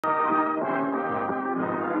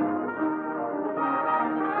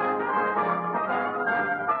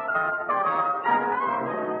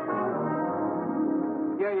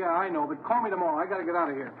Call me tomorrow. I got to get out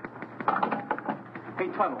of here. Hey,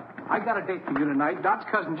 Tuttle, I got a date for you tonight. Dot's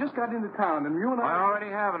cousin just got into town, and you and I already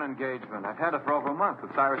have an engagement. I've had it for over a month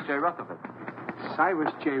with Cyrus J. Rutherford.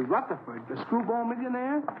 Cyrus J. Rutherford, the screwball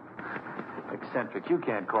millionaire? Eccentric. You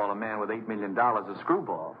can't call a man with $8 million a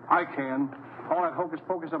screwball. I can. All that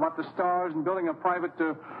hocus-pocus about the stars and building a private,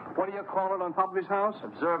 what do you call it, on top of his house?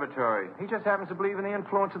 Observatory. He just happens to believe in the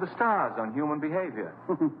influence of the stars on human behavior.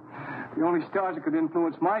 The only stars that could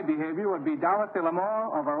influence my behavior would be Dorothy Lamar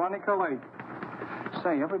or Veronica Lake.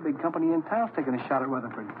 Say, every big company in town's taking a shot at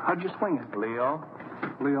Rutherford. How'd you swing it? Leo?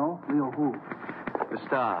 Leo? Leo who? The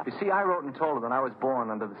star. You see, I wrote and told him that I was born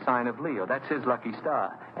under the sign of Leo. That's his lucky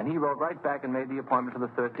star. And he wrote right back and made the appointment for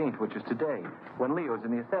the 13th, which is today, when Leo's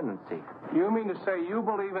in the ascendancy. You mean to say you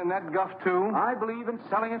believe in that guff, too? I believe in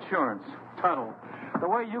selling insurance. Tuttle, the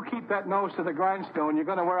way you keep that nose to the grindstone, you're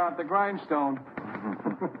going to wear out the grindstone.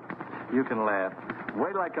 You can laugh.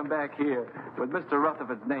 Wait till I come back here with Mr.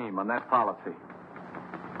 Rutherford's name on that policy.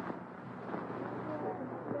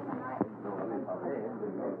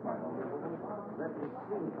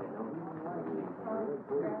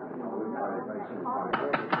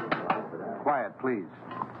 Quiet, please.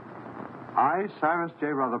 I, Cyrus J.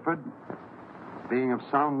 Rutherford, being of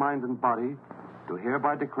sound mind and body, do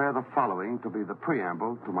hereby declare the following to be the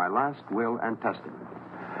preamble to my last will and testament.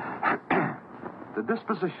 The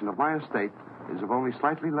disposition of my estate is of only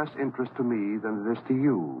slightly less interest to me than it is to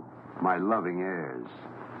you, my loving heirs.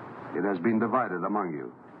 It has been divided among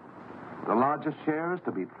you. The largest share is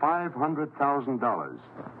to be $500,000,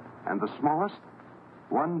 and the smallest,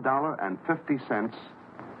 $1.50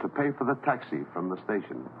 to pay for the taxi from the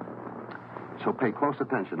station. So pay close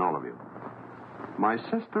attention, all of you. My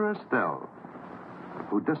sister Estelle,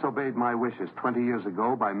 who disobeyed my wishes 20 years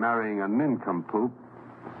ago by marrying a nincompoop,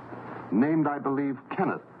 named, I believe,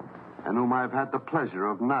 Kenneth, and whom I've had the pleasure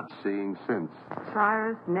of not seeing since.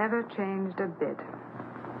 Cyrus never changed a bit.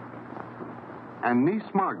 And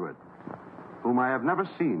niece Margaret, whom I have never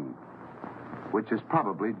seen, which is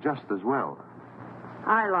probably just as well.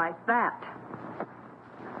 I like that.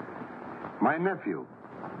 My nephew,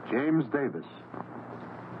 James Davis.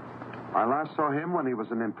 I last saw him when he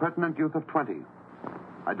was an impertinent youth of 20.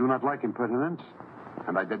 I do not like impertinence,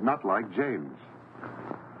 and I did not like James.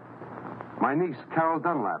 My niece, Carol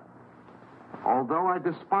Dunlap, although I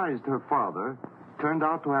despised her father, turned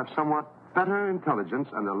out to have somewhat better intelligence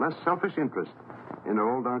and a less selfish interest in her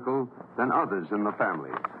old uncle than others in the family.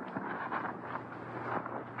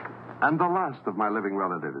 And the last of my living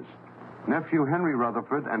relatives, nephew Henry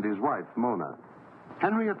Rutherford and his wife, Mona.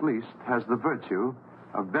 Henry, at least, has the virtue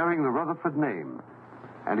of bearing the Rutherford name,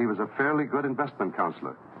 and he was a fairly good investment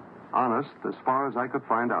counselor. Honest, as far as I could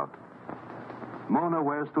find out. Mona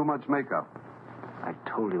wears too much makeup. I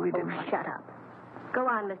told you he didn't. Oh, shut up. Go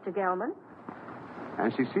on, Mr. Gelman.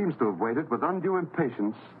 And she seems to have waited with undue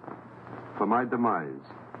impatience for my demise.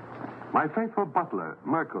 My faithful butler,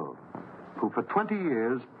 Merkel, who for 20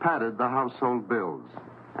 years padded the household bills,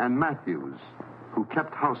 and Matthews, who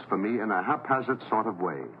kept house for me in a haphazard sort of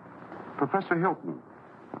way. Professor Hilton,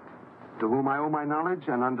 to whom I owe my knowledge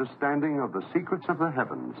and understanding of the secrets of the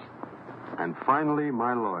heavens. And finally,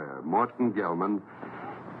 my lawyer, Morton Gelman.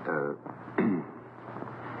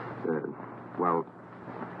 Well,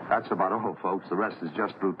 that's about all, folks. The rest is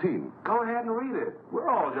just routine. Go ahead and read it. We're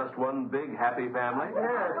all just one big happy family.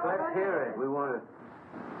 Yes, let's hear it. We want to...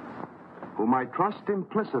 Whom I trust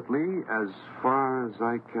implicitly as far as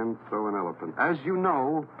I can throw an elephant. As you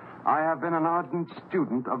know, I have been an ardent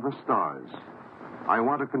student of the stars. I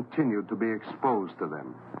want to continue to be exposed to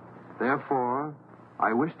them. Therefore,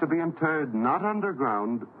 I wish to be interred not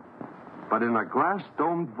underground, but in a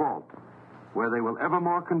glass-domed vault where they will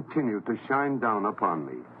evermore continue to shine down upon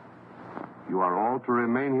me. You are all to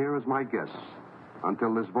remain here as my guests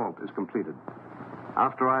until this vault is completed.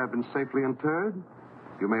 After I have been safely interred,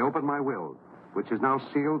 you may open my will, which is now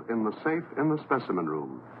sealed in the safe in the specimen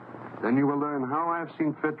room. Then you will learn how I have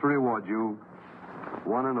seen fit to reward you,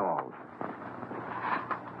 one and all.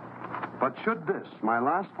 But should this, my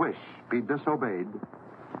last wish, be disobeyed,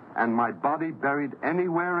 and my body buried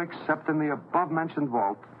anywhere except in the above-mentioned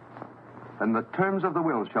vault, then the terms of the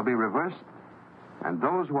will shall be reversed, and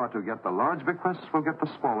those who are to get the large bequests will get the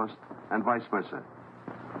smallest, and vice versa.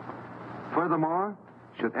 Furthermore,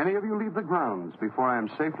 should any of you leave the grounds before I am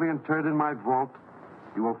safely interred in my vault,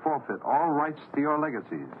 you will forfeit all rights to your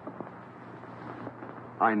legacies.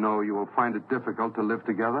 I know you will find it difficult to live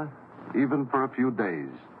together, even for a few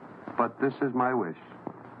days, but this is my wish.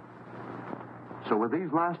 So with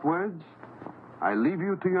these last words, I leave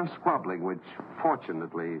you to your squabbling, which,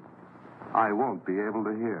 fortunately, I won't be able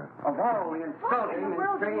to hear. Of all the insulting and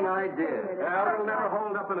insane ideas. It'll never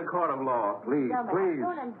hold up in a court of law. Please, please.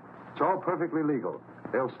 It's all perfectly legal.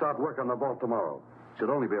 They'll start work on the vault tomorrow. Should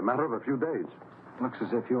only be a matter of a few days. Looks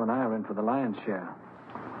as if you and I are in for the lion's share.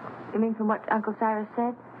 You mean from what Uncle Cyrus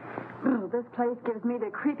said? This place gives me the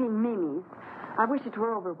creeping meanies. I wish it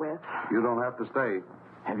were over with. You don't have to stay.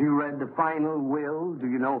 Have you read the final will? Do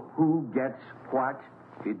you know who gets what?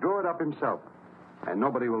 He drew it up himself. And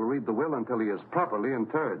nobody will read the will until he is properly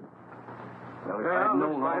interred.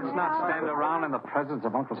 Let's not stand around in the presence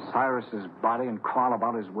of Uncle Cyrus's body and quarrel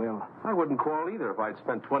about his will. I wouldn't quarrel either if I'd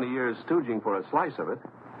spent 20 years stooging for a slice of it.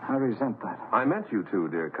 I resent that. I meant you to,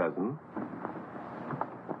 dear cousin.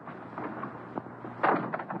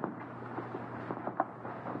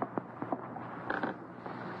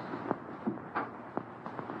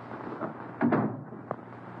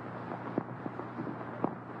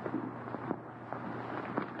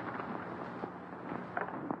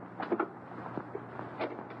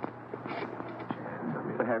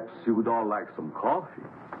 Perhaps you would all like some coffee.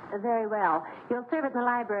 Very well. You'll serve it in the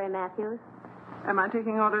library, Matthews. Am I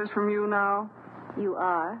taking orders from you now? You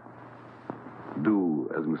are. Do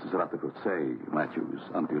as Mrs. Rutherford say, Matthews,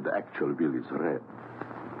 until the actual bill is read.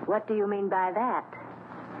 What do you mean by that?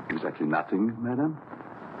 Exactly nothing, madam.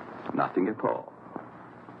 Nothing at all.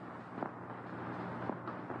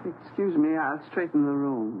 Excuse me, I'll straighten the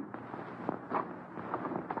room.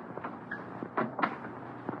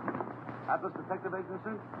 Atlas Detective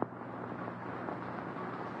Agency?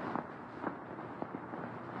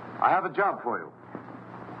 I have a job for you.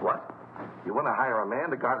 What? You want to hire a man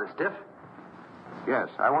to guard a stiff? Yes,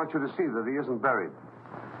 I want you to see that he isn't buried.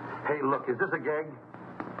 Hey, look, is this a gag?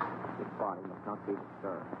 His body must not be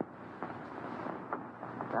disturbed.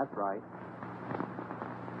 That's right.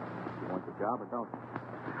 You want the job or don't you?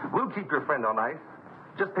 We'll keep your friend on ice.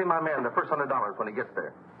 Just pay my man the first $100 when he gets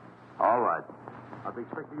there. All right. I'll be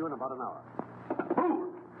expecting you in about an hour.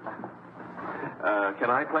 Can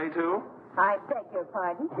I play too? I beg your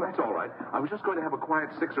pardon. That's all right. I was just going to have a quiet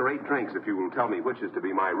 6 or 8 drinks if you will tell me which is to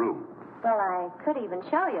be my room. Well, I could even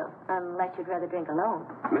show you, unless you'd rather drink alone.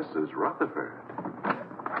 Mrs. Rutherford.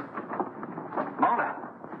 Mona!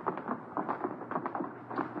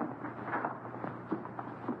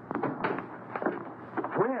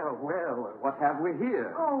 Well, what have we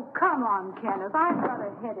here? Oh, come on, Kenneth. I've got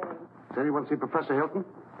a headache. Does anyone see Professor Hilton?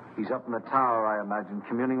 He's up in the tower, I imagine,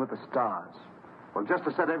 communing with the stars. Well, just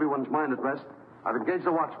to set everyone's mind at rest, I've engaged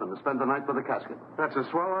a watchman to spend the night with the casket. That's a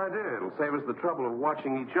swell idea. It'll save us the trouble of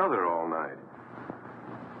watching each other all night.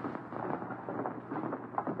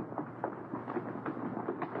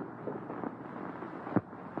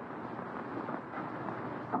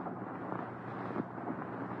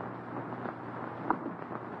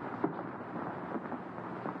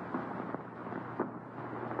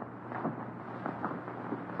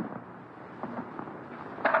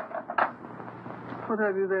 What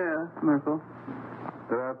have you there, Merkel?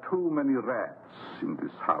 There are too many rats in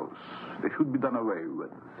this house. They should be done away with.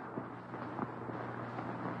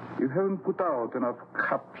 You haven't put out enough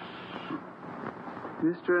cups.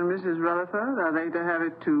 Mr. and Mrs. Rutherford, are they to have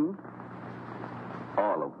it too?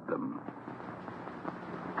 All of them.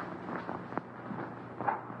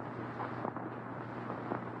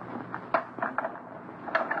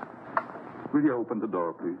 Will you open the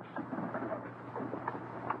door, please?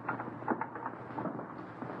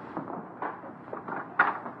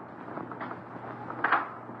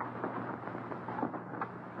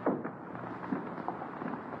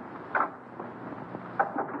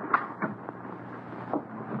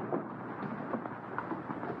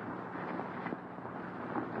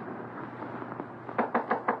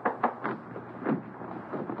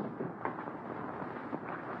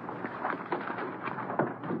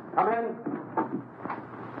 Come in.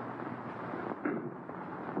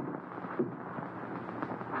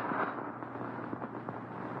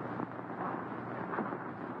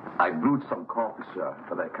 I brewed some coffee, sir,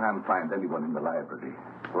 but I can't find anyone in the library.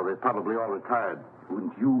 Well, they're probably all retired.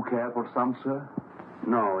 Wouldn't you care for some, sir?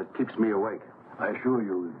 No, it keeps me awake. I assure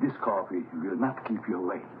you, this coffee will not keep you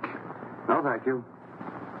awake. No, thank you.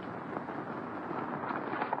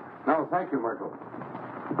 No, thank you, Merkel.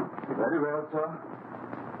 Very well, sir.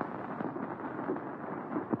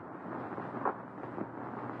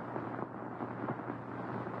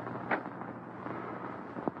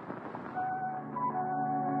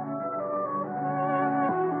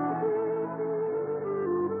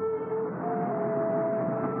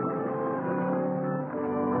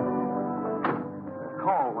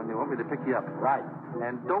 Call when you want me to pick you up. Right.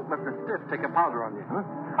 And don't let the stiff take a powder on you.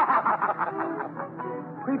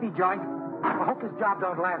 Creepy joint. I hope this job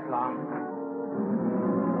don't last long.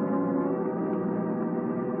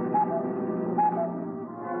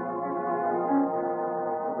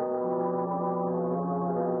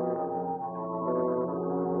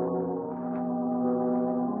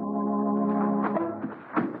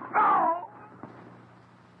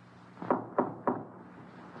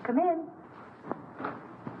 Come in.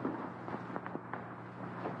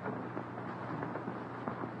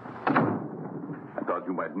 I thought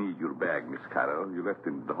you might need your bag, Miss Carroll. You left it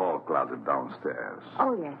in the hall closet downstairs.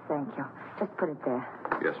 Oh, yes, thank you. Just put it there.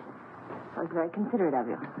 Yes, That was very considerate of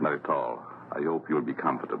you. not at all. I hope you'll be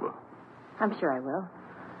comfortable. I'm sure I will.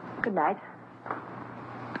 Good night.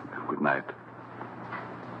 Good night.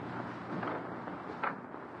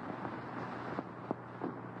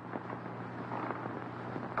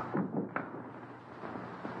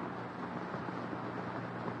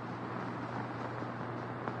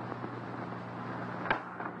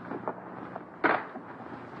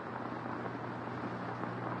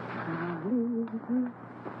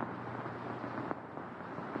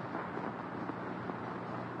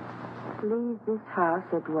 Leave this house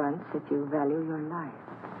at once if you value your life.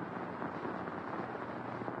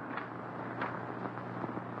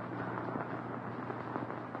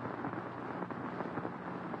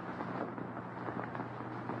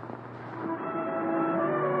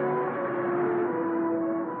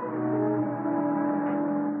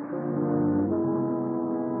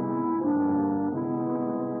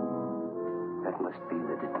 That must be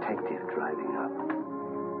the detective driving up.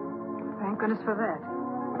 Thank goodness for that.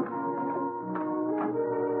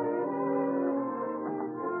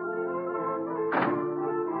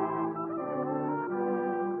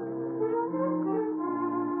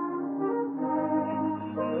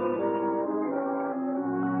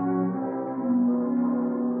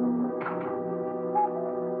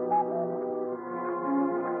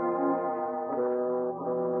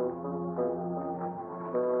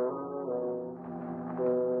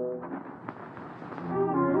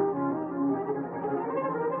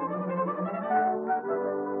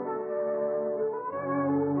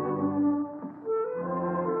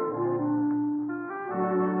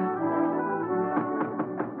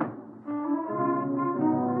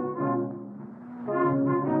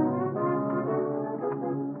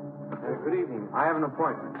 Good evening. I have an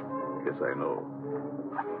appointment. Yes, I know.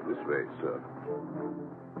 This way, sir.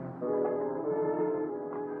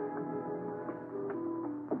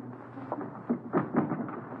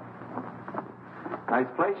 Nice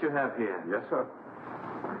place you have here. Yes, sir.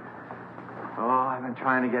 Oh, I've been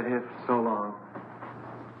trying to get here for so long.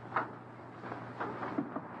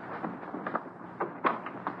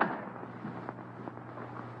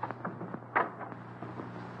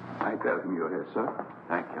 I tell him you're here, sir.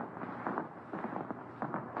 Thank you.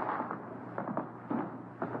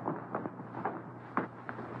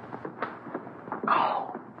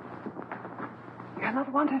 Go. You're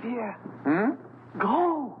not wanted here. Hmm?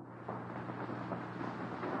 Go.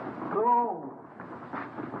 Go.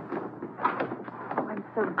 I'm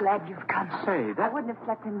so glad you've come. Say, I that... wouldn't have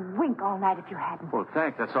slept and wink all night if you hadn't. Well,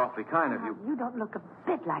 thanks. That's awfully kind of you. You don't look a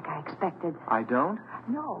bit like I expected. I don't?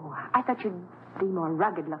 No, I thought you'd be more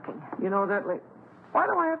rugged looking. You know that, why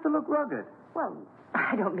do I have to look rugged? Well,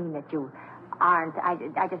 I don't mean that you aren't. I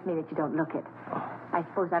just mean that you don't look it. I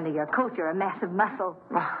suppose under your coat you're a mass of muscle.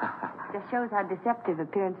 Just shows how deceptive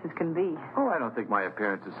appearances can be. Oh, I don't think my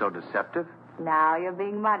appearance is so deceptive. Now you're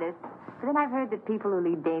being modest. But then I've heard that people who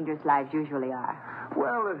lead dangerous lives usually are.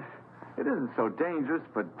 Well, it isn't so dangerous,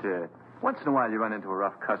 but once in a while you run into a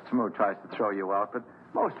rough customer who tries to throw you out, but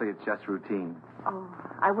mostly it's just routine. Oh,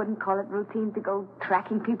 I wouldn't call it routine to go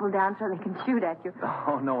tracking people down so they can shoot at you.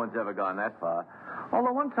 Oh, no one's ever gone that far.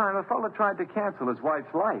 Although one time a fellow tried to cancel his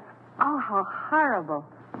wife's life. Oh, how horrible.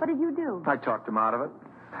 What did you do? I talked him out of it.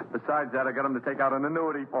 Besides that, I got him to take out an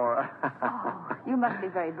annuity for her. Oh, you must be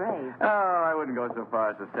very brave. Oh, I wouldn't go so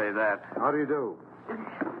far as to say that. How do you do?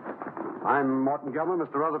 I'm Morton Gelman,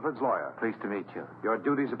 Mr. Rutherford's lawyer. Pleased to meet you. Your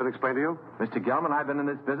duties have been explained to you? Mr. Gelman, I've been in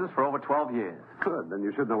this business for over 12 years. Good. Then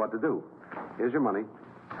you should know what to do. Here's your money.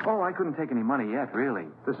 Oh, I couldn't take any money yet, really.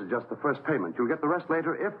 This is just the first payment. You'll get the rest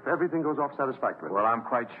later if everything goes off satisfactorily. Well, I'm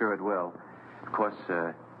quite sure it will. Of course,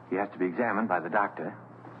 he has to be examined by the doctor.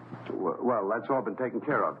 Well, that's all been taken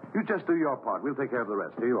care of. You just do your part. We'll take care of the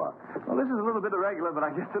rest. Here you are. Well, this is a little bit irregular, but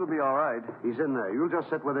I guess it'll be all right. He's in there. You'll just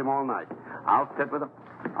sit with him all night. I'll sit with him.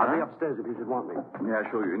 I'll be upstairs if you should want me. May I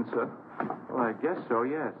show you in, sir? Well, I guess so,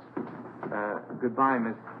 yes. Goodbye,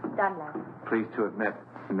 Miss. Dunlap. Pleased to have met.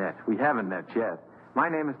 We haven't met yet. My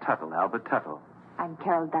name is Tuttle, Albert Tuttle. I'm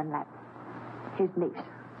Carol Dunlap. His niece.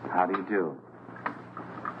 How do you do?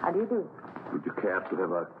 How do you do? Would you care to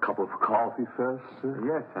have a cup of coffee first, sir?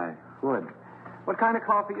 Yes, I would. What kind of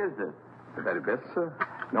coffee is this? The very best, sir.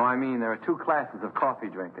 No, I mean, there are two classes of coffee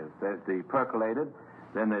drinkers. There's the percolated,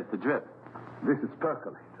 then there's the drip. This is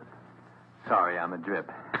percolated. Sorry, I'm a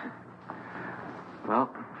drip. Well,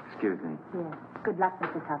 excuse me. Yes. Good luck,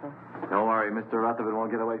 Mr. Tuttle. Don't worry, Mr. Rutherford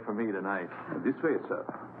won't get away from me tonight. This way, sir.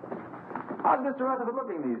 How's Mr. Rutherford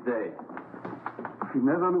looking these days? He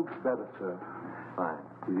never looks better, sir. Fine.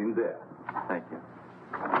 He's in there. Thank you.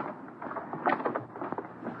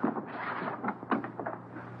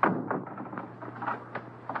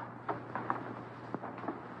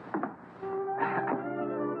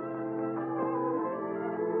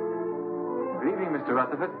 Good evening, Mr.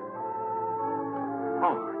 Rutherford.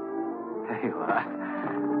 Oh, there you are.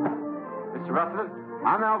 Mr. Rutherford,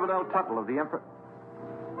 I'm Albert L. Tuttle of the Emperor.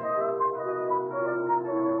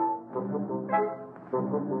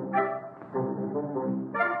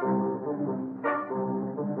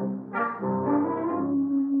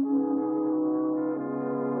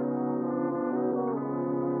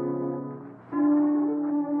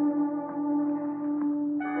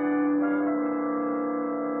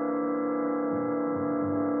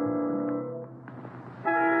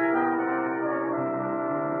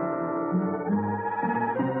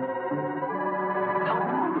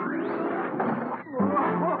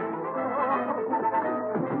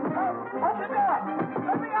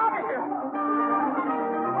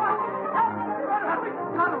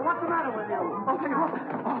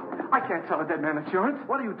 Tell a dead man insurance.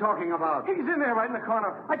 What are you talking about? He's in there right in the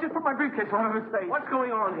corner. I just put my briefcase on his face. What's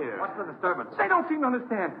going on here? What's the disturbance? They don't seem to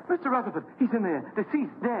understand. Mr. Rutherford, he's in there.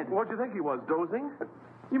 Deceased, dead. What'd you think he was, dozing?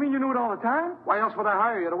 You mean you knew it all the time? Why else would I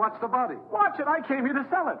hire you to watch the body? Watch it. I came here to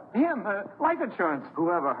sell it. Him, life insurance.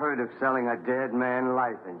 Whoever heard of selling a dead man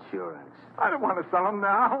life insurance? I don't want to sell him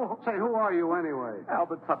now. Say, who are you anyway?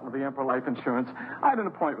 Albert Tuttle of the Emperor Life Insurance. I had an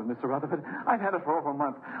appointment with Mr. Rutherford. I've had it for over a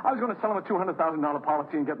month. I was going to sell him a $200,000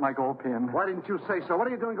 policy and get my gold pin. Why didn't you say so? What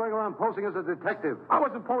are you doing going around posing as a detective? I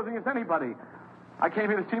wasn't posing as anybody. I came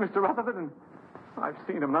here to see Mr. Rutherford, and I've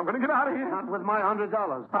seen him, and I'm going to get out of here. Not with my $100.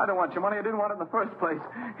 I don't want your money. I didn't want it in the first place.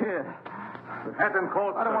 Here. Hat and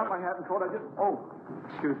coat, I don't sir. want my hat and coat. I just... Oh,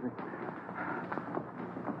 excuse me.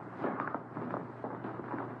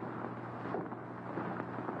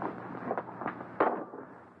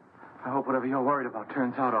 I hope whatever you're worried about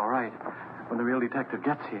turns out all right when the real detective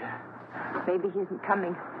gets here. Maybe he isn't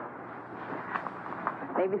coming.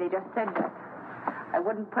 Maybe they just said that. I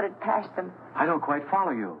wouldn't put it past them. I don't quite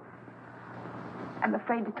follow you. I'm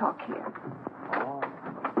afraid to talk here. Oh.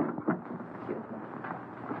 Excuse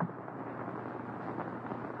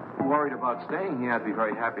me. Worried about staying here. I'd be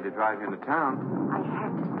very happy to drive you into town. I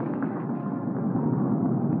have to stay.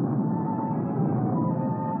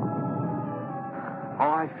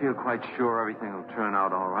 Oh, I feel quite sure everything will turn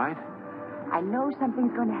out all right. I know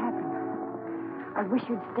something's going to happen. I wish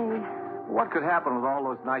you'd stay. What could happen with all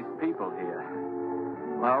those nice people here?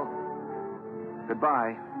 Well,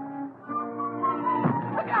 goodbye.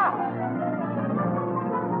 Look out!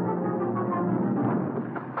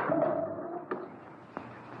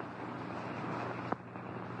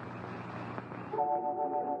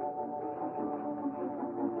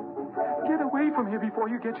 Get away from here before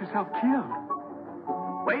you get yourself killed.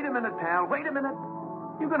 Wait a minute, pal. Wait a minute.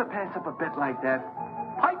 You're going to pass up a bet like that.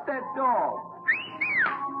 Pipe that dog.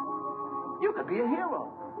 You could be a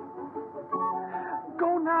hero.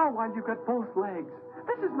 Go now while you've got both legs.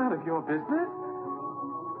 This is none of your business.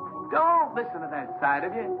 Don't listen to that side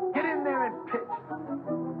of you. Get in there and pitch.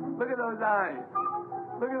 Look at those eyes.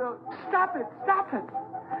 Look at those. Stop it. Stop it.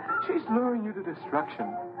 She's luring you to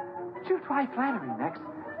destruction. She'll try flattery next.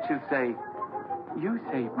 She'll say, "You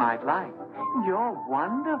saved my life. You're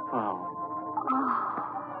wonderful."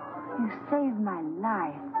 Oh, you saved my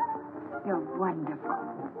life. You're wonderful.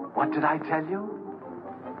 What did I tell you?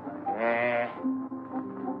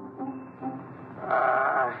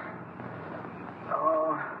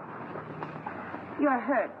 You're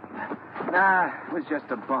hurt. Nah, it was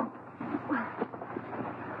just a bump.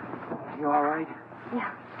 You all right?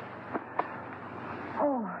 Yeah.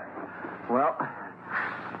 Oh. Well,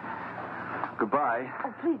 goodbye.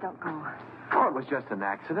 Oh, please don't go. Oh, it was just an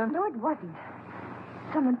accident. No, it wasn't.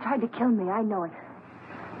 Someone tried to kill me. I know it.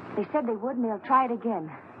 They said they would, and they'll try it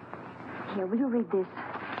again. Here, will you read this?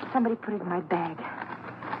 Somebody put it in my bag.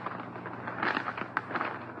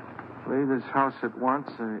 Leave this house at once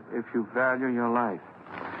if you value your life.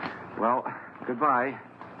 Well, goodbye.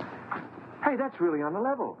 Hey, that's really on the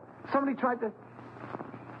level. Somebody tried to...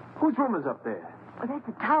 Whose room is up there? Oh, that's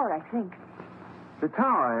the tower, I think. The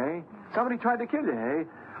tower, eh? Somebody tried to kill you, eh?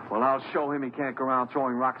 Well, I'll show him he can't go around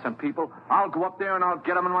throwing rocks on people. I'll go up there and I'll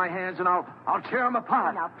get him in my hands and I'll tear him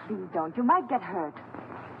apart. Now, please don't. You might get hurt.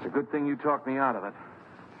 It's a good thing you talked me out of it.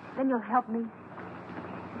 Then you'll help me.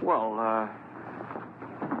 Well,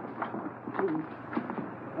 Please.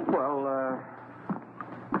 Well,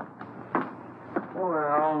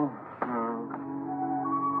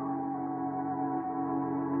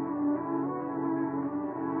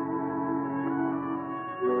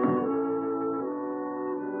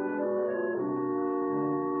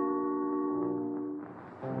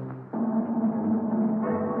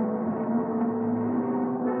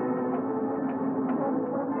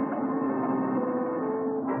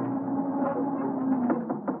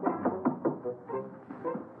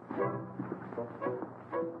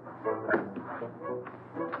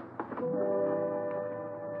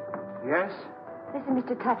 Yes? This is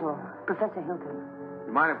Mr. Tuttle, Professor Hilton.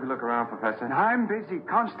 You mind if we look around, Professor? I'm busy.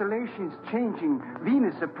 Constellations changing.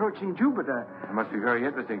 Venus approaching Jupiter. It must be very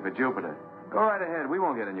interesting for Jupiter. Go right ahead. We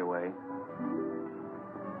won't get in your way.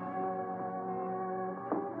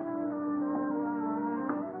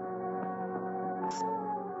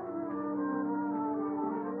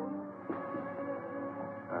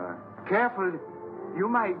 Careful. You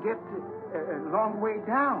might get a long way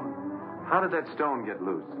down. How did that stone get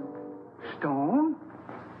loose? Stone?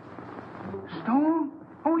 Stone?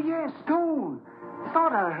 Oh, yes, stone.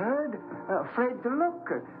 Thought I heard. Afraid to look.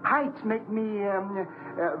 Heights make me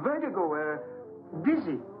vertigo,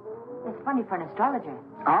 dizzy. It's funny for an astrologer.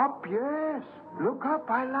 Up, yes. Look up.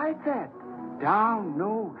 I like that. Down,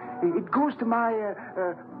 no. It goes to my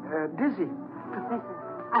dizzy. Professor,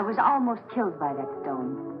 I was almost killed by that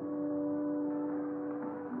stone.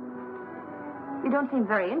 You don't seem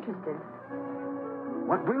very interested.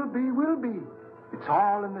 What will be, will be. It's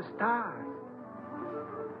all in the stars.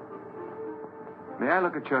 May I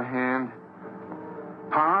look at your hand?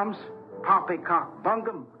 Palms? Poppycock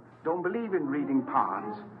bungum. Don't believe in reading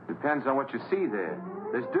palms. Depends on what you see there.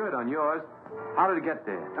 There's dirt on yours. How did it get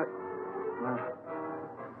there?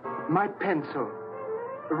 My pencil.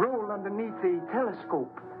 Rolled underneath the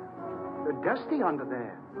telescope. Dusty under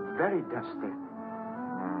there. Very dusty.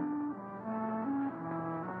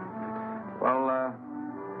 Well,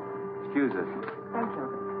 excuse us. Thank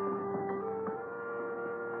you.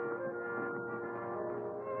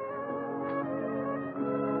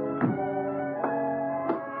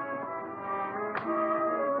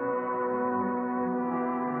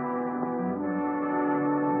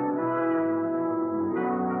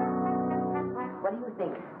 What do you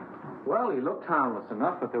think? Well, he looked harmless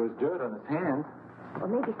enough, but there was dirt on his hand. Well,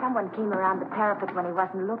 maybe someone came around the parapet when he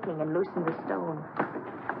wasn't looking and loosened the stone.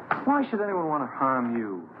 Why should anyone want to harm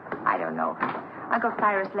you? I don't know. Uncle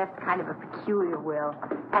Cyrus left kind of a peculiar will.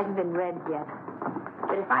 Hasn't been read yet.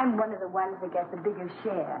 But if I'm one of the ones that gets a bigger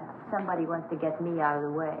share, somebody wants to get me out of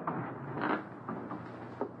the way.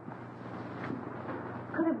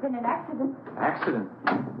 Could have been an accident. Accident?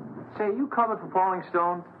 Say, are you covered for falling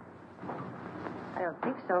stones? I don't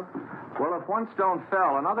think so. Well, if one stone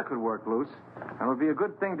fell, another could work loose. And it would be a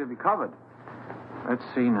good thing to be covered. Let's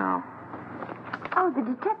see now. Oh, the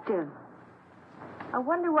detective. I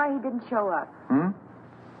wonder why he didn't show up.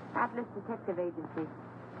 Atlas Detective Agency.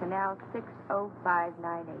 Canal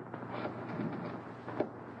 60598.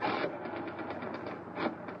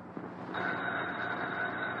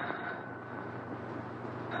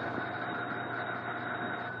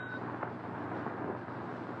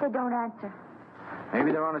 They don't answer.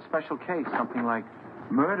 Maybe they're on a special case, something like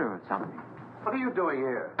murder or something. What are you doing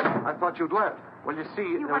here? I thought you'd left. Well, you see...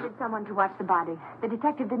 You wanted someone to watch the body. The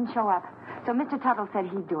detective didn't show up. So Mr. Tuttle said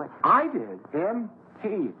he'd do it. I did. Him?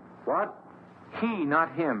 He. What? He,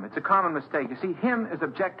 not him. It's a common mistake. You see, him is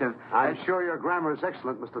objective. I'm sure your grammar is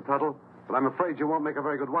excellent, Mr. Tuttle, but I'm afraid you won't make a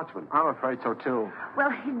very good watchman. I'm afraid so, too. Well,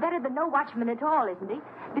 he's better than no watchman at all, isn't he?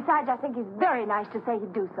 Besides, I think he's very nice to say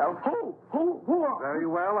he'd do so. Who are... Very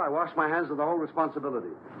well. I wash my hands of the whole responsibility.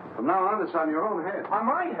 From now on, it's on your own head. On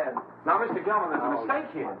my head. Now, Mr. Gellman, there's a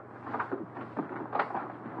mistake here.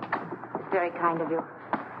 It's very kind of you.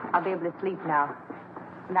 I'll be able to sleep now.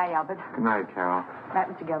 Good night, Albert. Good night, Carol. Good night,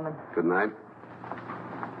 Mr. Gellman. Good night.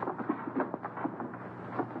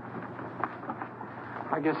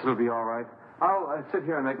 I guess it'll be all right. I'll sit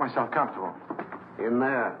here and make myself comfortable. In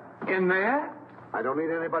there. In there? I don't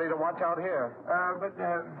need anybody to watch out here.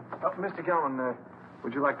 Mr. Gellman,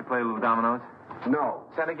 would you like to play a little dominoes? No.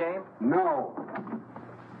 Set a game? No.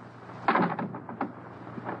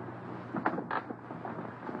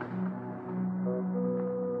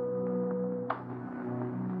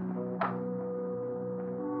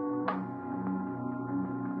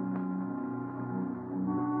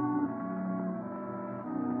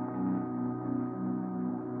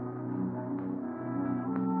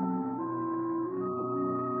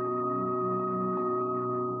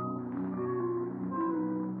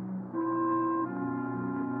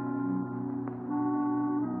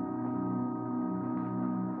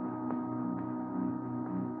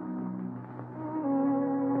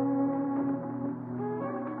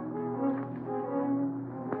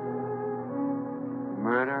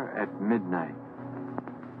 midnight.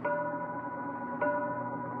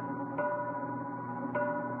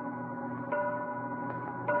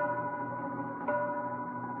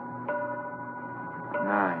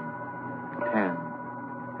 Nine, 10,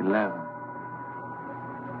 11.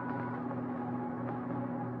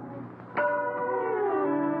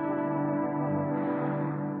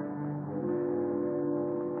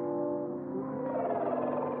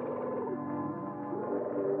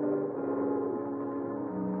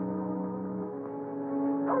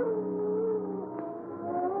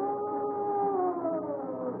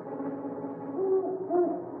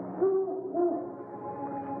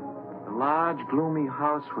 The large, gloomy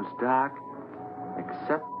house was dark,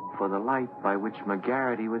 except for the light by which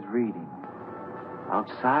McGarity was reading.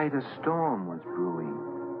 Outside, a storm was brewing.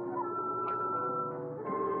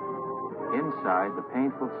 Inside, the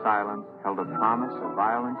painful silence held a promise of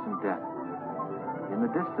violence and death. In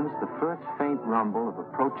the distance, the first faint rumble of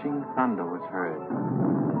approaching thunder was heard.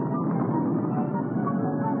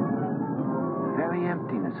 The very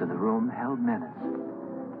emptiness of the room held menace.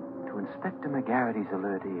 To Inspector McGarity's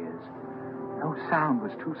alert ears, no sound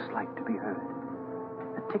was too slight to be heard.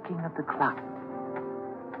 The ticking of the clock,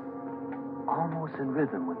 almost in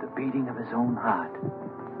rhythm with the beating of his own heart.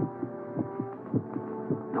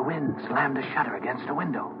 The wind slammed a shutter against a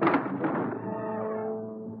window.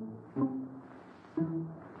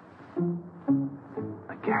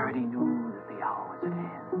 McGarity knew that the hour was at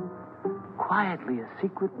hand. Quietly, a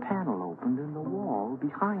secret panel opened in the wall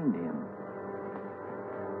behind him.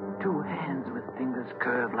 Two hands with fingers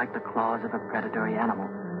curved like the claws of a predatory animal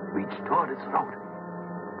reached toward his throat.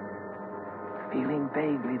 Feeling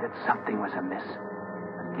vaguely that something was amiss,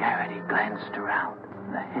 McGarity glanced around.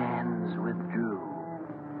 The hands withdrew.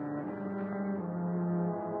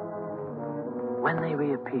 When they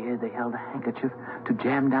reappeared, they held a handkerchief to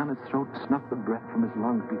jam down his throat and snuff the breath from his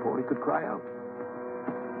lungs before he could cry out.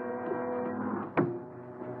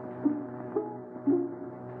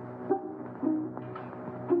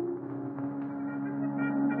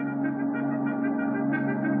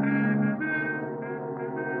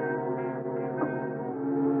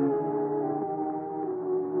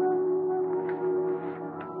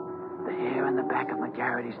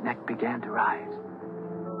 McGarity's neck began to rise.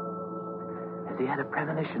 As he had a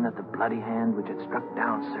premonition that the bloody hand which had struck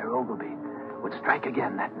down Sir Ogilvy would strike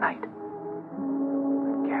again that night.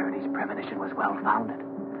 McGarity's premonition was well-founded,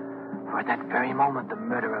 for at that very moment the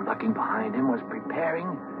murderer lurking behind him was preparing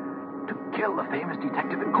to kill the famous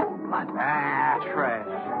detective in cold blood. Ah, trash.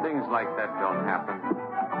 Things like that don't happen.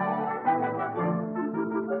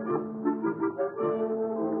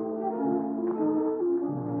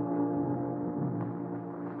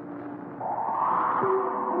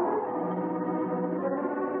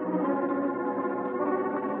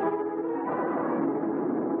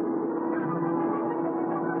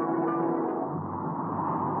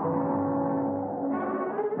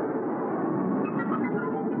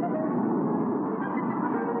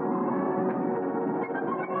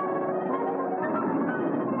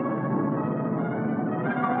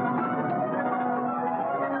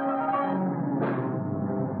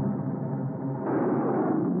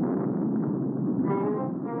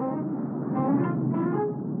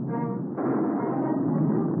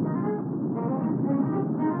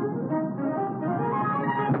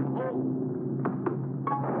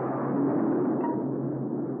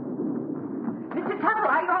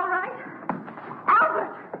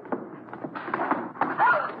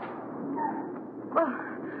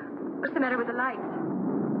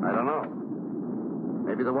 I don't know.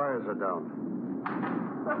 Maybe the wires are down.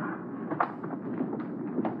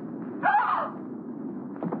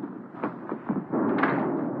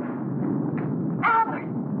 Albert!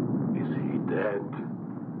 Is he dead?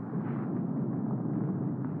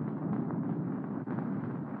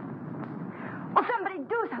 Oh, somebody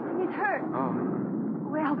do something. He's hurt. Oh.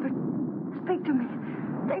 Oh, Albert, speak to me.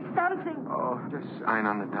 Say something. Oh, just sign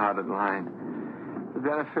on the dotted line. The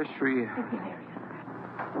beneficiary...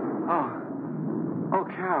 Oh,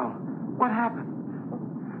 Carol, what happened?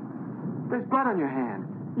 There's blood on your hand.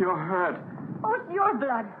 You're hurt. Oh, it's your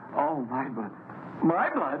blood. Oh, my blood. My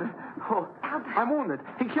blood? Oh, Albert. I'm wounded.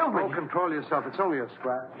 He killed me. Oh, control yourself. It's only a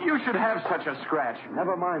scratch. You should have such a scratch.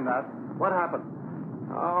 Never mind that. What happened?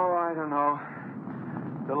 Oh, I don't know.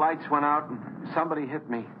 The lights went out and somebody hit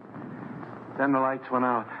me. Then the lights went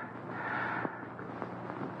out.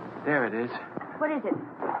 There it is. What is it?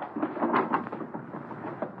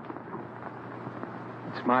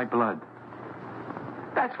 It's my blood.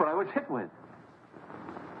 That's what I was hit with.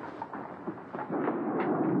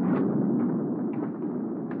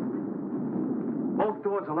 Both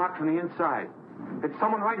doors are locked from the inside. It's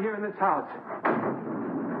someone right here in this house.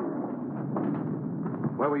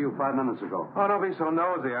 Where were you 5 minutes ago? Oh, don't be so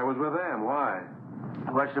nosy. I was with them. Why?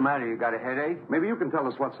 What's the matter? You got a headache? Maybe you can tell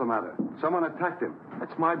us what's the matter. Someone attacked him.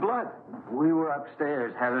 It's my blood. We were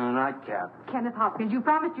upstairs having a nightcap. Kenneth Hopkins, you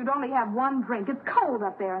promised you'd only have one drink. It's cold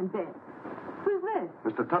up there in bed. Who's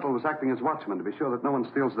this? Mr. Tuttle was acting as watchman to be sure that no one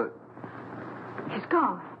steals the... He's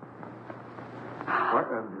gone. What?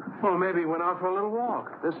 Well, maybe he went out for a little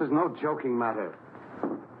walk. This is no joking matter.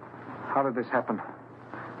 How did this happen?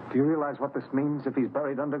 Do you realize what this means if he's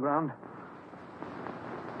buried underground?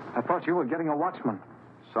 I thought you were getting a watchman.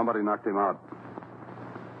 Somebody knocked him out.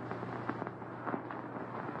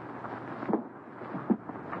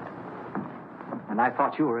 And I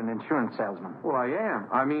thought you were an insurance salesman. Well, I am.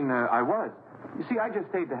 I was. You see, I just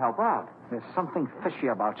stayed to help out. There's something fishy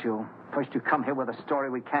about you. First you come here with a story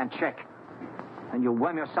we can't check. And you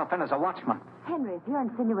worm yourself in as a watchman. Henry, if you're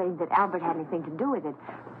insinuating that Albert had anything to do with it,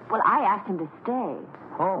 well, I asked him to stay.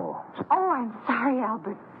 Oh. Oh, I'm sorry,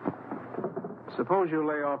 Albert. Suppose you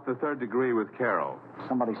lay off the third degree with Carol.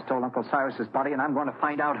 Somebody stole Uncle Cyrus's body, and I'm going to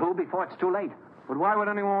find out who before it's too late. But why would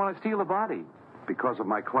anyone want to steal the body? Because of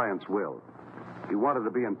my client's will. He wanted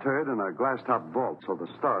to be interred in a glass-top vault so the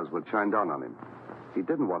stars would shine down on him. He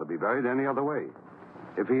didn't want to be buried any other way.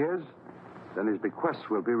 If he is, then his bequests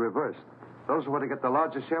will be reversed. Those who want to get the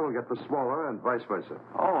larger share will get the smaller, and vice versa.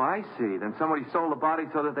 Oh, I see. Then somebody stole the body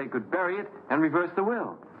so that they could bury it and reverse the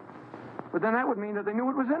will. But then that would mean that they knew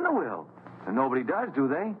it was in the will. And nobody does, do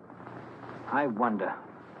they? I wonder.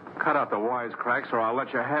 Cut out the wisecracks or I'll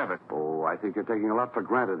let you have it. Oh, I think you're taking a lot for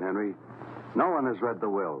granted, Henry. No one has read the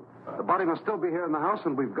will. The body must still be here in the house,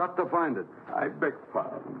 and we've got to find it. I beg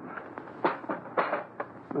pardon.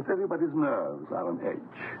 But everybody's nerves are on edge.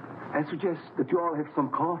 I suggest that you all have some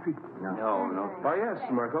coffee. No. Oh, yes,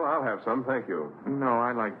 Merkel, I'll have some, thank you. No,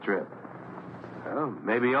 I like drip. Well,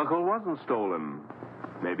 maybe Uncle wasn't stolen.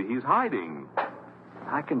 Maybe he's hiding.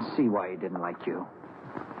 I can see why he didn't like you.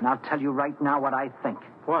 And I'll tell you right now what I think.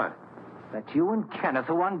 What? That you and Kenneth,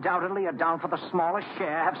 who undoubtedly are down for the smallest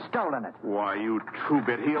share, have stolen it. Why, you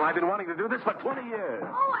two-bit heel, I've been wanting to do this for 20 years.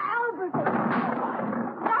 Oh, Albert.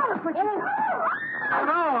 Albert, Oh,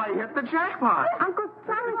 no, I hit the jackpot. Uncle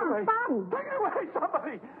Cyrus's body. Take it away,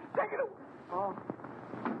 somebody. Take it away. Oh.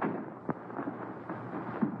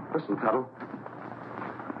 Listen, Tuttle.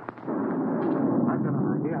 I've got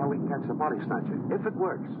an idea how we can catch the body snatcher. If it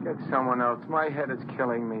works. Get someone else. My head is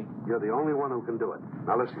killing me. You're the only one who can do it.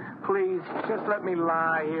 Now, listen. Please, just let me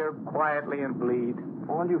lie here quietly and bleed.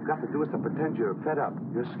 All you've got to do is to pretend you're fed up.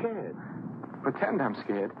 You're scared. Pretend I'm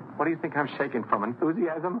scared. What do you think I'm shaking from?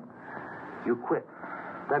 Enthusiasm? You quit.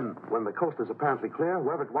 Then, when the coast is apparently clear,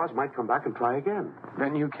 whoever it was might come back and try again.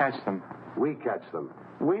 Then you catch them. We catch them.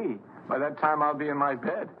 We? By that time, I'll be in my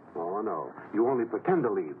bed. Oh, no. You only pretend to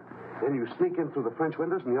leave. Then you sneak in through the French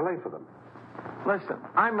windows and you lay for them. Listen,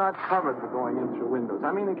 I'm not covered for going in through windows.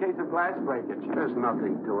 I mean, in case of glass breakage. There's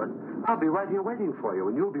nothing to it. I'll be right here waiting for you,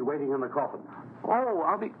 and you'll be waiting in the coffin. Oh,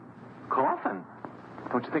 I'll be... Coffin?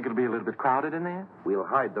 Don't you think it'll be a little bit crowded in there? We'll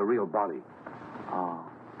hide the real body. Oh.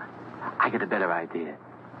 I get a better idea.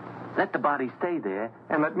 Let the body stay there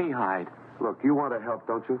and let me hide. Look, you want to help,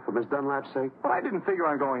 don't you, for Miss Dunlap's sake? Well, I didn't figure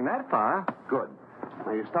on going that far. Good.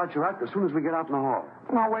 Now, you start your act as soon as we get out in the hall.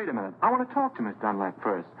 Now, wait a minute. I want to talk to Miss Dunlap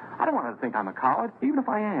first. I don't want her to think I'm a coward, even if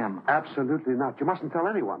I am. Absolutely not. You mustn't tell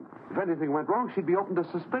anyone. If anything went wrong, she'd be open to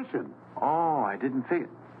suspicion. Oh, I didn't figure...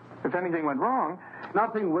 If anything went wrong...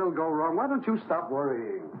 Nothing will go wrong. Why don't you stop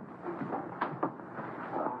worrying?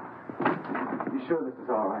 You sure this is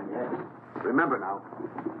all right, yes? Remember now,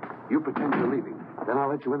 you pretend you're leaving. Then I'll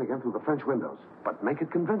let you in again through the French windows. But make it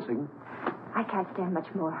convincing. I can't stand much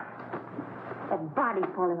more. That body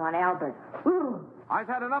falling on Albert. Ooh. I've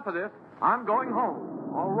had enough of this. I'm going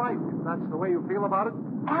home. All right, if that's the way you feel about it.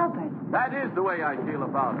 Albert. That is the way I feel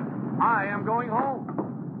about it. I am going home.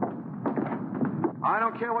 I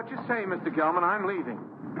don't care what you say, Mr. Gelman. I'm leaving.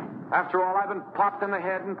 After all, I've been popped in the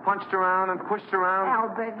head and punched around and pushed around.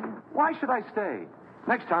 Albert. Why should I stay?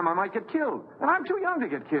 Next time I might get killed. And I'm too young to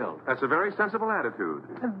get killed. That's a very sensible attitude.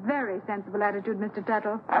 A very sensible attitude, Mr.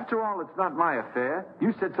 Tuttle. After all, it's not my affair.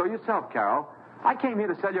 You said so yourself, Carol. I came here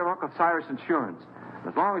to sell your Uncle Cyrus insurance.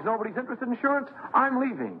 As long as nobody's interested in insurance, I'm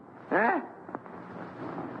leaving. Eh?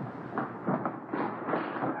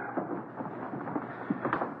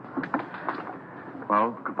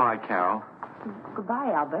 Well, goodbye, Carol.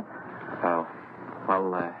 Goodbye, Albert. Oh,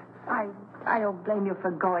 well, I don't blame you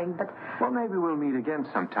for going, but... Well, maybe we'll meet again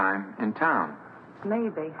sometime in town.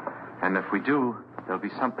 Maybe. And if we do, there'll be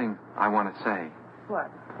something I want to say. What?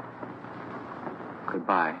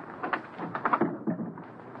 Goodbye.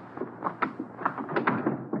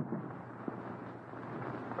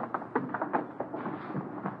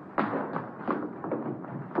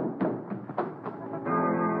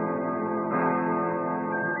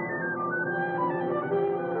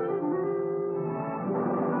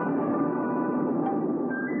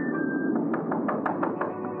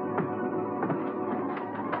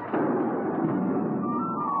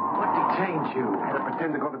 you. I had to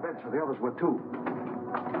pretend to go to bed so the others were too.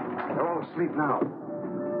 They're all asleep now.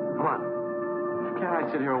 Come on. Can't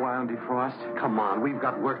I sit here a while and defrost? Come on, we've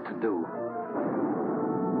got work to do.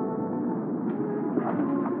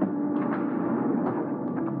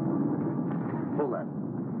 Pull that.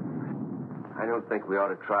 I don't think we ought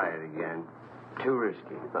to try it again. Too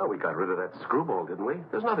risky. Well, we got rid of that screwball, didn't we?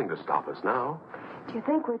 There's nothing to stop us now. Do you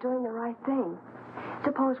think we're doing the right thing?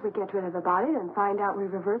 Suppose we get rid of the body and find out we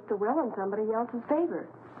reversed the will in somebody else's favor.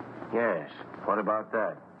 Yes. What about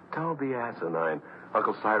that? Don't be asinine.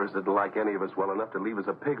 Uncle Cyrus didn't like any of us well enough to leave us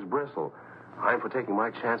a pig's bristle. I'm for taking my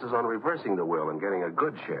chances on reversing the will and getting a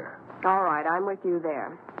good share. All right, I'm with you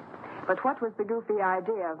there. But what was the goofy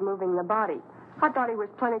idea of moving the body? I thought he was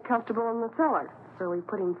plenty comfortable in the cellar, so we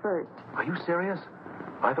put him first. Are you serious?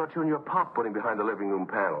 I thought you and your pop put him behind the living room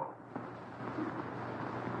panel.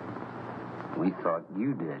 We thought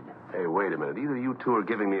you did. Hey, wait a minute. Either you two are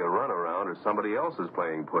giving me a runaround or somebody else is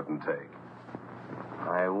playing put and take.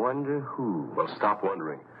 I wonder who. Well, stop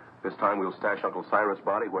wondering. This time we'll stash Uncle Cyrus'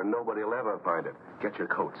 body where nobody will ever find it. Get your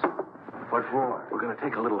coats. What for? We're going to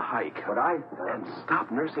take a little hike. But I... And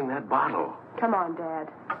stop nursing that bottle. Come on, Dad.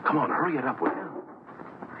 Come on, hurry it up, will you?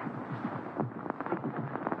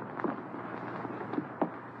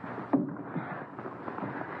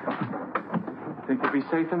 Think you'll be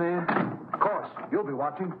safe in there? Of course. You'll be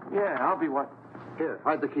watching. Yeah, I'll be what? Here,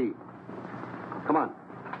 hide the key. Come on.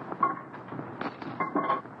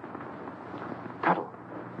 Tuttle.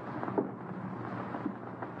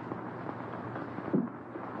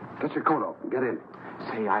 Get your coat off and get in.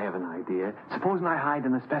 Say, I have an idea. Supposing I hide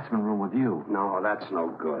in the specimen room with you. No, that's no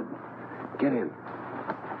good. Get in.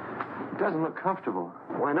 It doesn't look comfortable.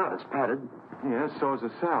 Why not? It's padded. Yeah, so's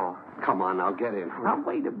a cell. Come on, now get in. Now,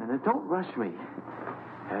 wait a minute. Don't rush me.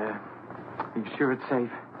 Are you sure it's safe?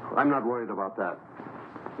 I'm not worried about that.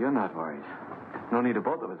 You're not worried. No need of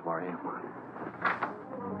both of us worrying.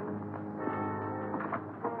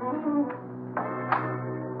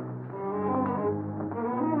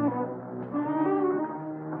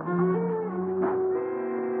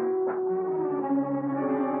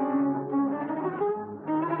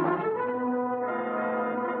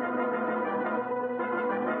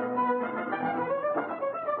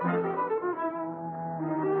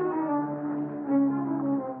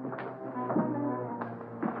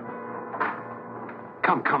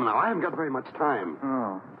 Come now. I haven't got very much time.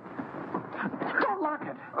 Oh. Don't lock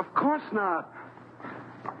it. Of course not.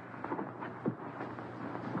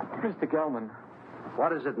 Mr. Gelman,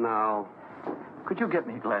 What is it now? could you get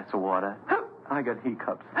me a glass of water? I got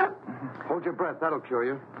hiccups. Hold your breath. That'll cure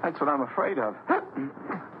you. That's what I'm afraid of.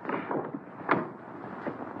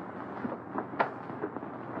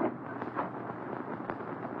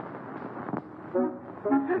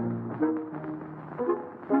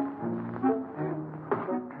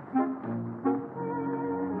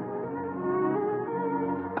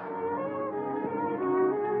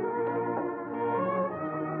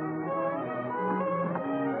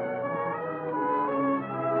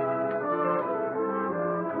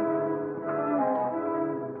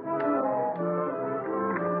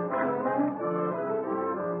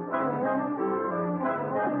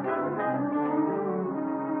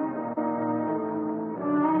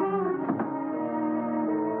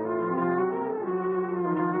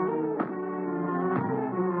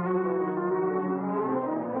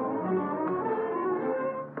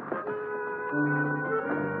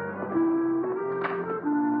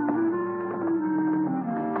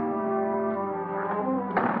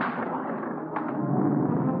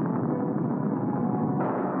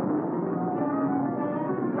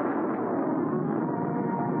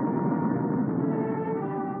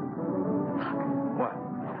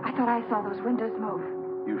 I saw those windows move.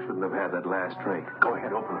 You shouldn't have had that last drink. Go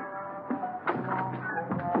ahead, open it.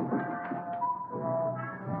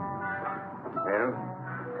 Well,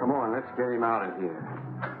 come on. Let's get him out of here.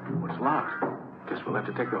 Well, it's locked. Guess we'll have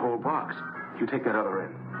to take the whole box. You take that other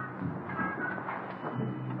end.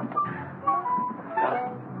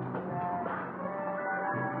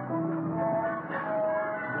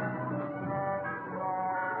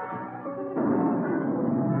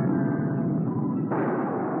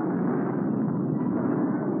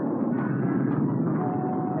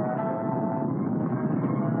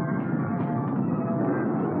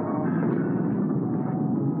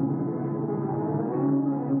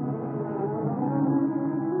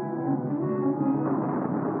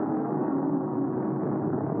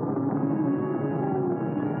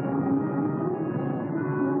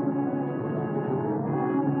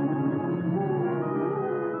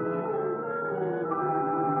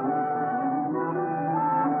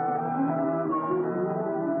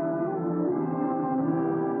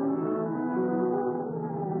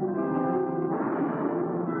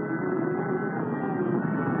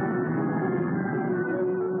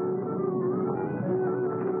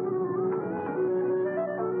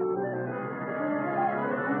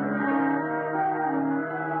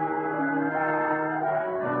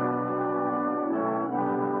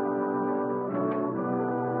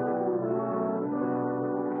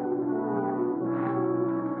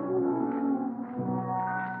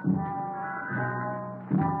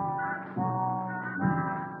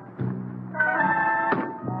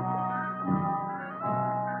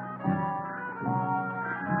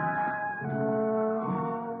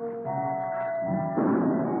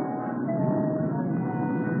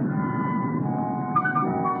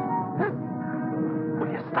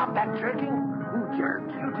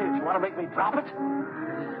 want to make me drop it?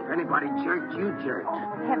 If anybody jerked, you jerked. Oh,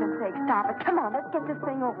 for heaven's sake, stop it. Come on, let's get this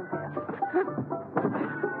thing over with.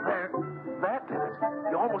 There. That did it.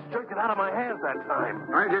 You almost jerked it out of my hands that time.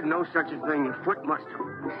 I did no such a thing. Your foot must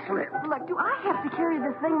have slipped. Look, do I have to carry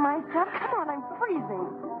this thing myself? Come on, I'm freezing.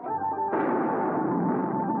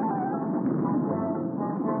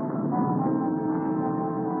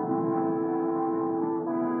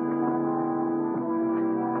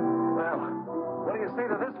 Well, what do you say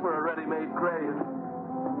to this for a ready-made grave?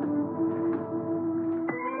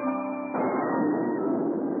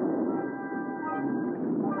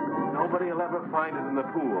 Nobody will ever find it in the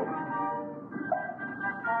pool.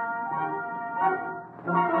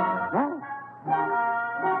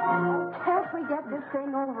 Can't we get this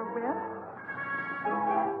thing over with?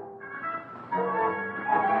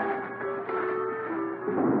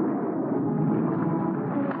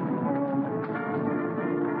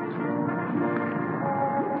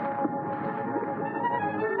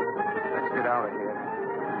 Let's get out of here.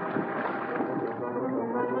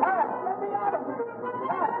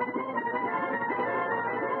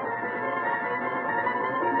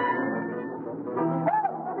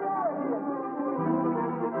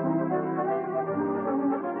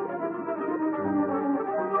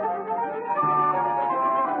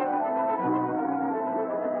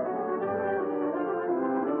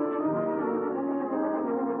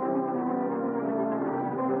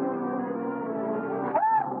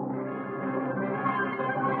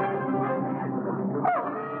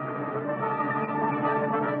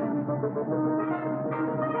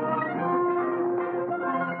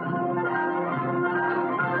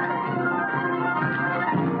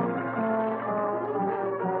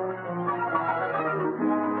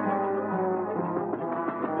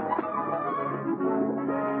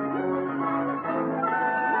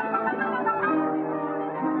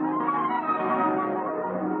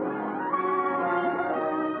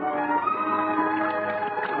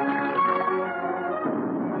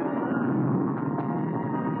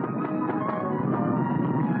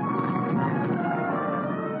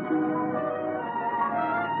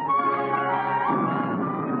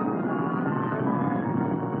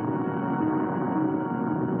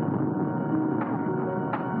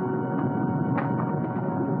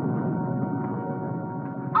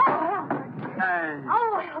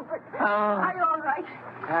 Are you all right?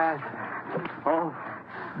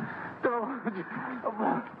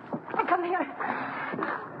 Come here.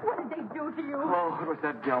 What did they do to you? Oh, it was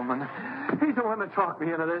that Gelman. He's the one that talked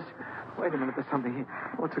me into this. Wait a minute, there's something here.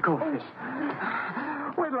 Oh, it's a goldfish.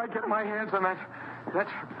 Where do I get my hands on that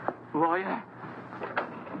lawyer?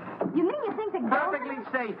 You mean you think that Perfectly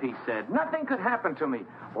safe, he said. Nothing could happen to me.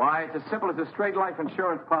 Why, it's as simple as a straight life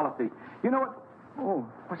insurance policy. You know what? Oh,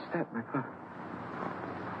 what's that, my father?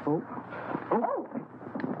 Oh.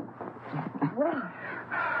 Well,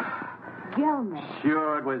 Gelman.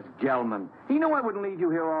 Sure, it was Gelman. He knew I wouldn't leave you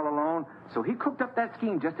here all alone, so he cooked up that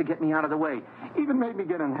scheme just to get me out of the way. Even made me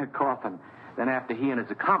get in that coffin. Then after he and his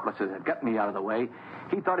accomplices had got me out of the way,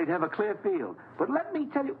 he thought he'd have a clear field. But let me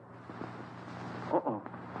tell you... Uh-oh.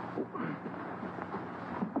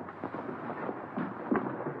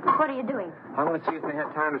 What are you doing? I want to see if they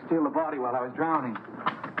had time to steal the body while I was drowning.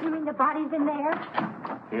 You mean the body's in there?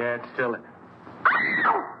 Yeah, it's still...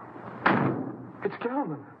 It's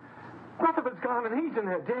Gelman. Rutherford's gone and he's in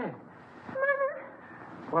there dead. Murder?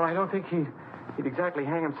 Well, I don't think he'd exactly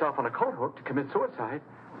hang himself on a coat hook to commit suicide.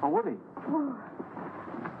 Or would he? Oh,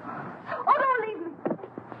 don't leave me.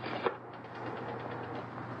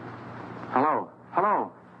 Hello?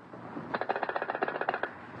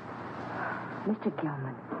 Mr.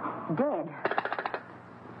 Gelman. Dead.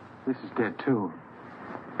 This is dead, too.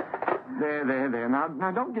 There.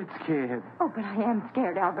 Now, don't get scared. Oh, but I am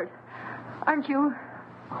scared, Albert. Aren't you?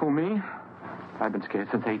 Who, me? I've been scared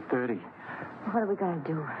since 8:30. What are we going to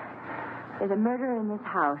do? There's a murderer in this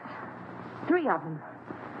house. 3 of them.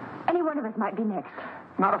 Any one of us might be next.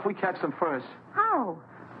 Not if we catch them first. How?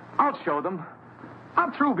 I'll show them.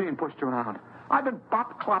 I'm through being pushed around. I've been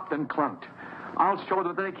bopped, clopped, and clunked. I'll show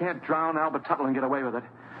them that they can't drown Albert Tuttle and get away with it.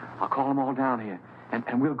 I'll call them all down here,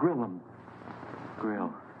 and we'll grill them.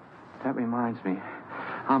 Grill. That reminds me.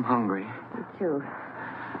 I'm hungry. Me too.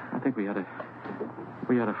 I think we ought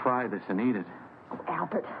to fry this and eat it. Oh,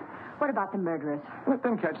 Albert, what about the murderers? Let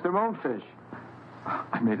them catch their own fish.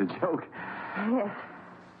 I made a joke. Yes.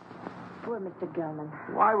 Poor Mr. Gelman.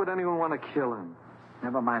 Why would anyone want to kill him?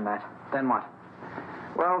 Never mind that. Then what?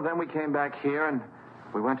 Well, then we came back here and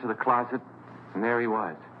we went to the closet, and there he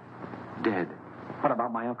was. Dead. What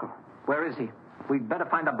about my uncle? Where is he? We'd better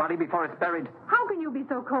find the body before it's buried. How can you be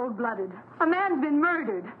so cold-blooded? A man's been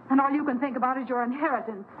murdered, and all you can think about is your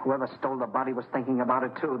inheritance. Whoever stole the body was thinking about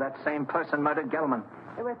it, too. That same person murdered Gelman.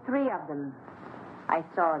 There were 3 of them. I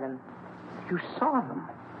saw them. You saw them?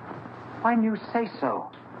 Why didn't you say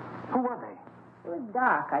so? Who were they? It was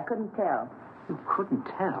dark. I couldn't tell. You couldn't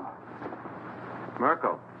tell.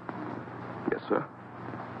 Merkel, Yes, sir.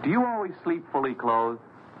 do you always sleep fully clothed?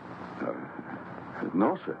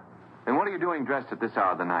 No, sir. And what are you doing dressed at this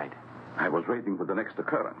hour of the night? I was waiting for the next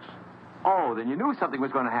occurrence. Oh, then you knew something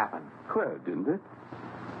was going to happen. Well, didn't it?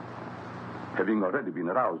 Having already been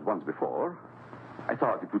aroused once before, I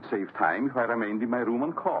thought it would save time if I remained in my room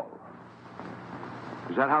on call.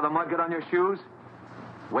 Is that how the mud got on your shoes?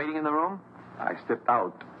 Waiting in the room? I stepped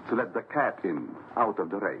out to let the cat in, out of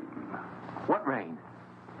the rain. What rain?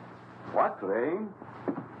 What rain?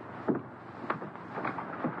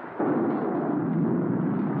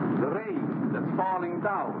 The rain that's falling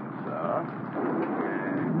down, sir.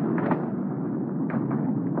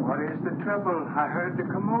 What is the trouble? I heard the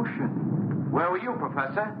commotion. Where were you,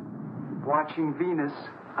 Professor? Watching Venus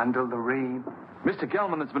under the rain. Mr.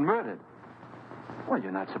 Gelman has been murdered. Well,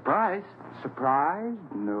 you're not surprised. Surprised?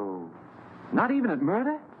 No. Not even at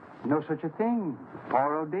murder? No such a thing.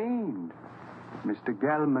 Foreordained. Mr.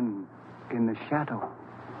 Gelman in the shadow.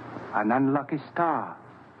 An unlucky star.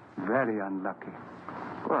 Very unlucky.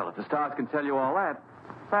 Well, if the stars can tell you all that,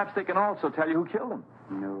 perhaps they can also tell you who killed him.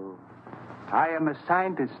 No. I am a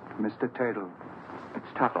scientist, Mr. Turtle. It's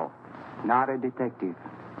Tuttle. Not a detective.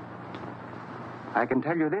 I can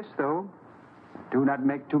tell you this, though. Do not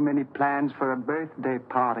make too many plans for a birthday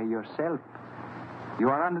party yourself. You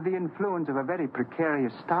are under the influence of a very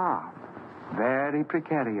precarious star. Very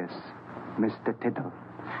precarious, Mr. Tittle.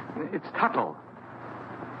 It's Tuttle.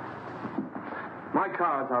 My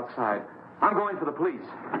car's outside. I'm going for the police.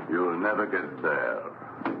 You'll never get there.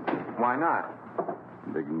 Why not?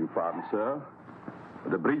 Begging your pardon, sir.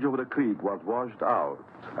 The bridge over the creek was washed out.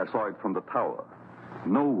 I saw it from the tower.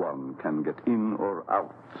 No one can get in or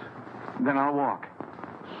out. Then I'll walk.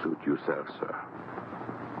 Suit yourself, sir.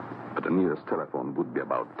 But the nearest telephone would be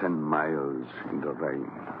about 10 miles in the rain.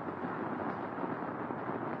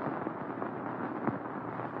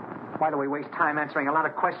 Why do we waste time answering a lot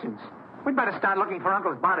of questions? We'd better start looking for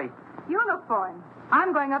Uncle's body. You look for him.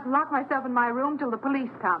 I'm going up and lock myself in my room till the police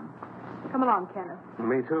come. Come along, Kenneth.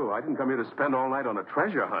 Me too. I didn't come here to spend all night on a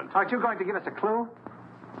treasure hunt. Aren't you going to give us a clue?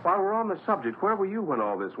 While we're on the subject, where were you when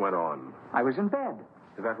all this went on? I was in bed.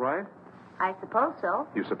 Is that right? I suppose so.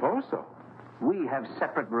 You suppose so? We have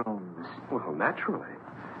separate rooms. Well, naturally.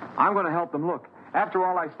 I'm going to help them look. After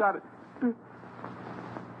all, I started...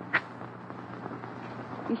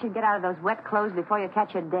 You should get out of those wet clothes before you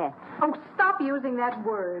catch your death. Oh, stop using that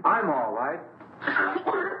word. I'm all right.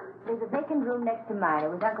 There's a vacant room next to mine.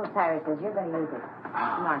 It was Uncle Cyrus's. You're going to use it.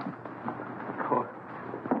 Come on. Oh.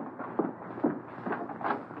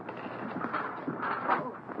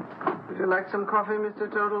 Would you like some coffee, Mr.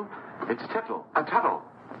 Tuttle? It's Tuttle. Tuttle.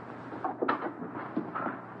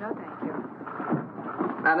 No, thank you.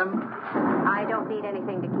 Madam? I don't need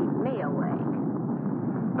anything to keep me awake.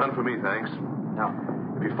 None for me, thanks. No.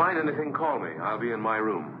 If you find anything, call me. I'll be in my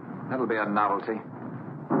room. That'll be a novelty.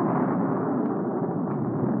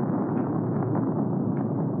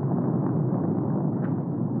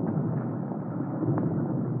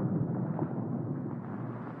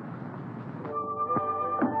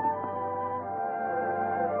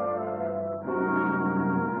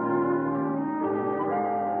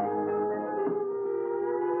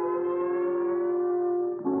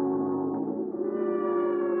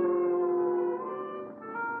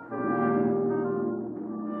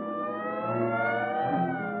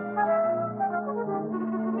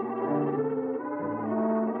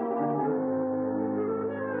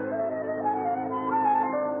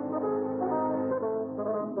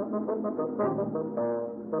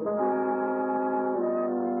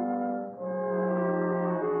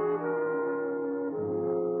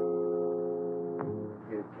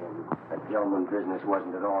 That Gelman business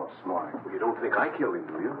wasn't at all smart. You don't think I killed him,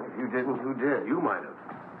 do you? If you didn't, who did? You might have.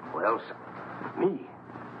 Well, me.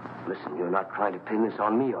 Listen, you're not trying to pin this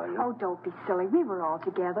on me, are you? Oh, don't be silly. We were all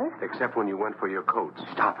together. Except when you went for your coats.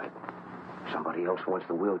 Stop it. Somebody else wants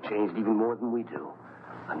the will changed even more than we do.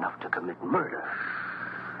 Enough to commit murder.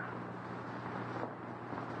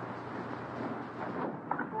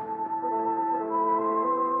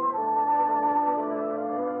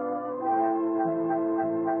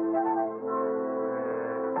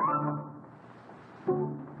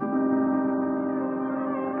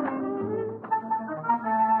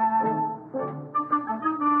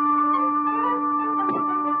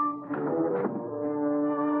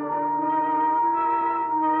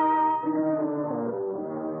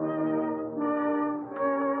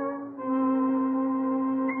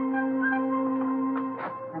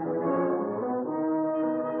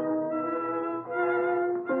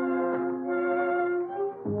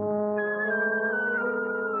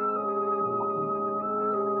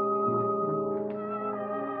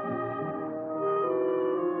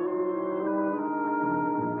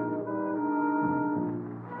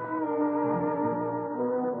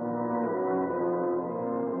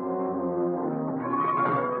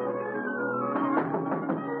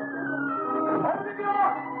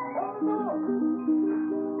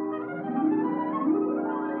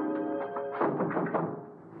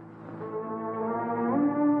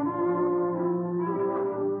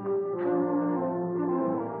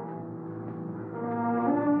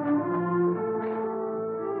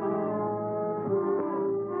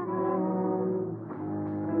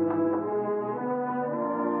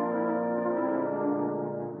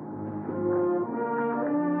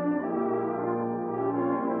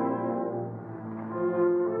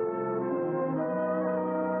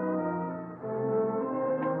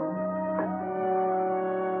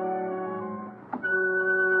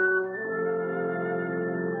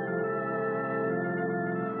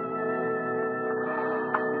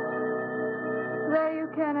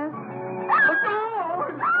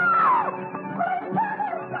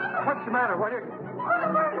 matter? What is it? Oh,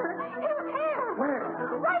 the murderer! He was here! Where?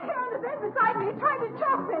 Right here in the bed beside me. He tried to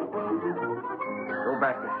choke me. Go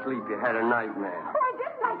back to sleep. You had a nightmare. Oh, I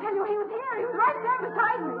didn't. I tell you, he was here. He was right there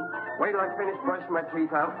beside me. Wait till I finish brushing my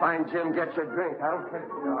teeth. I'll find Jim, get you a drink. I don't care.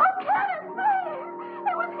 Oh, Kenneth, please!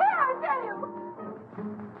 He was here, I tell you.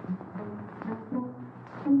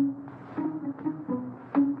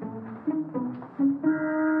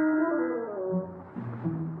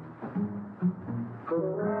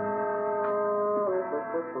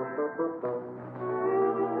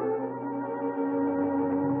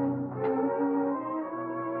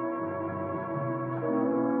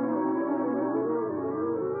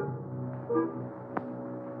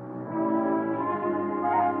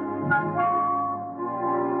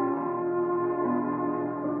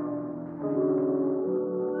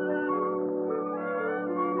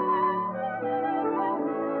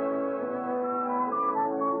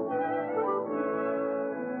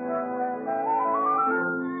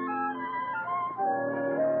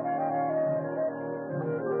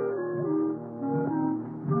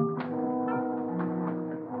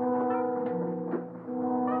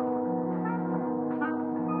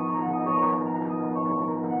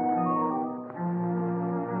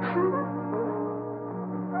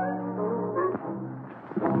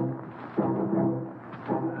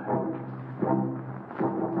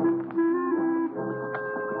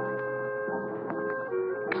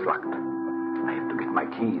 It's locked. I have to get my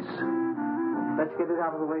keys. Let's get it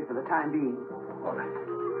out of the way for the time being. All right.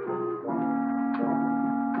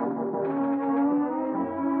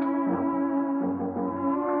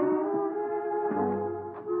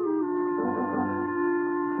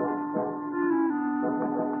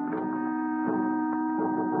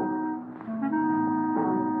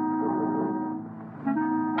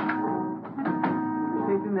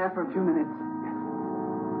 Stayed in there for a few minutes.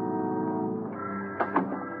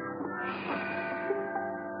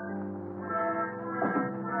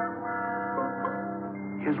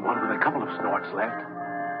 Here's one with a couple of snorts left.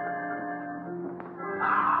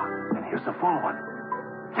 Ah, and here's the full one.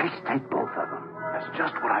 Let's take both of them. That's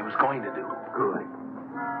just what I was going to do. Good.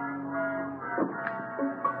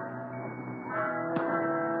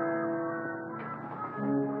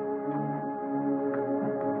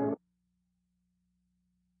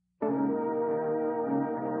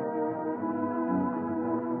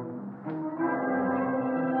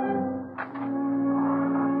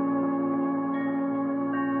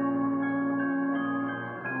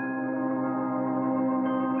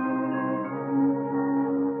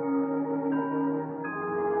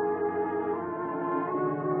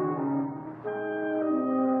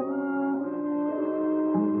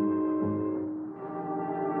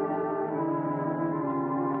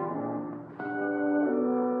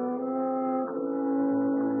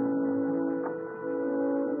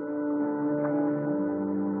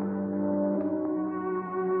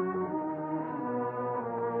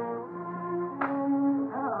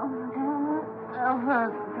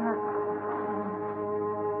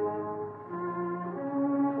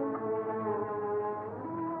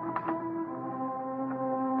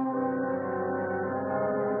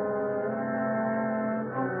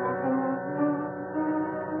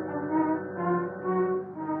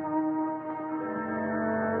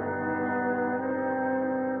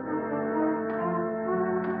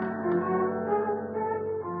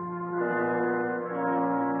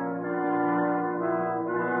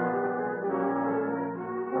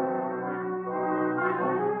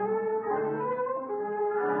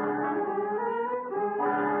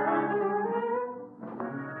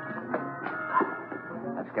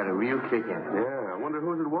 Got a real kick in it. Yeah, I wonder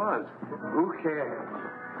whose it was. Who cares?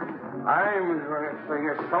 I'm going to sing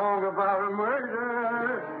a song about a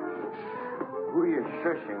murder. Who are you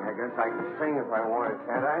shushing? I guess I can sing if I wanted,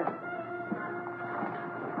 can't I?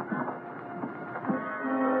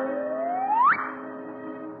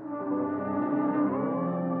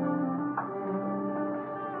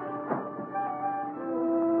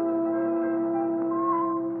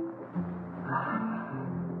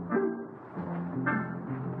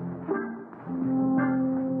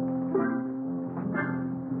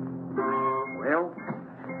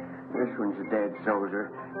 This one's a dead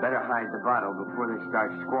soldier. Better hide the bottle before they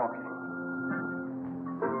start squawking.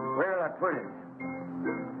 Where'll I put it?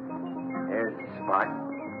 There's the spot.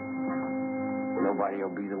 Nobody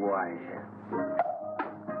will be the wiser.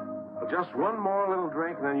 Just one more little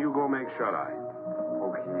drink, and then you go make shut-eye.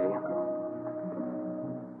 Okay.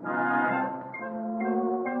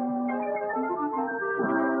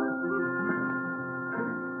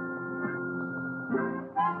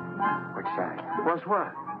 What's that? What's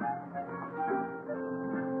what?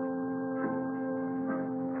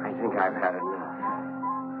 I think think I've had enough.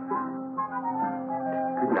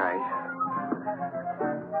 Good night.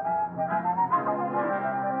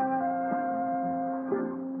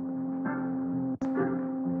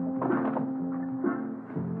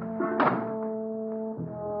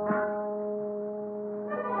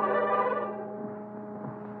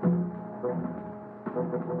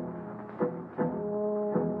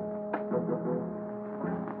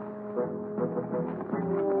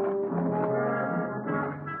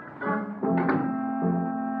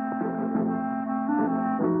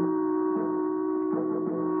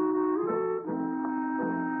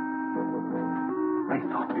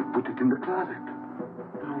 Put it in the closet.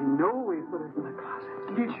 I know we put it in the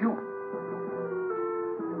closet. Did you?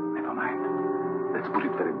 Never mind. Let's put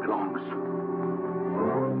it where it belongs.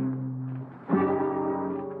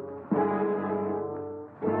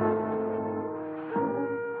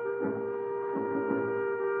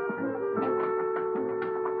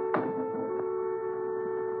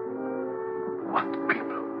 What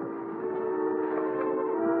people?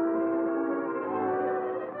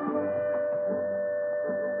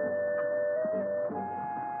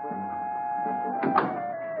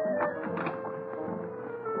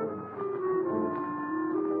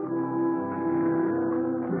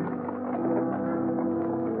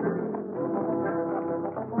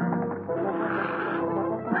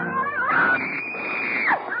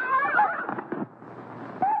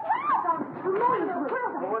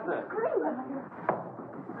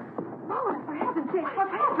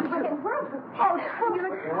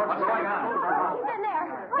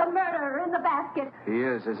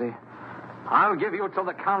 Is he? I'll give you till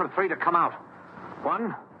the count of 3 to come out.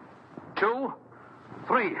 1, 2,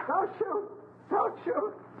 3. Don't shoot! Don't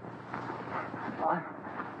shoot!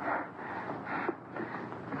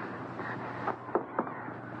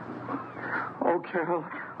 Oh, Carol,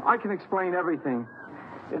 I can explain everything.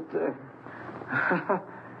 It's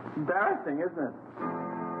embarrassing, isn't it?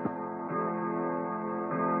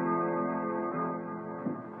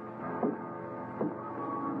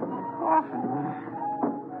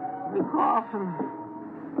 Often.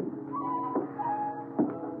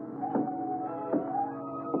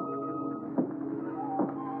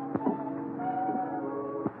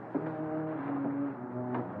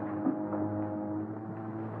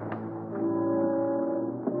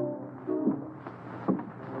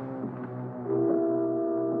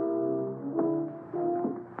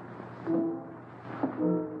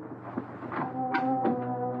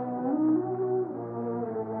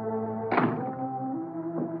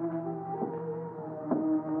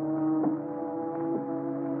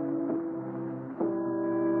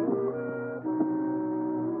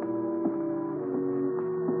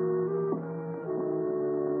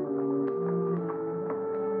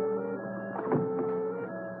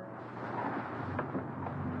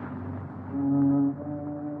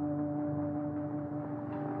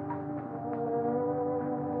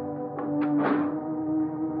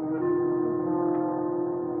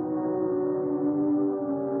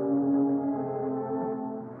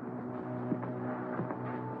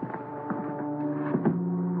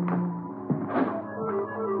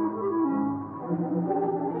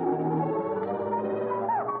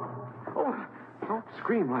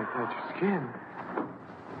 Scream like that, your skin.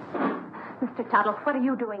 Mr. Tuttle, what are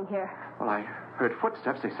you doing here? Well, I heard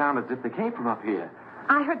footsteps. They sounded as if they came from up here.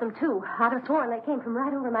 I heard them, too. I'd have sworn they came from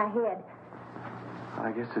right over my head. Well,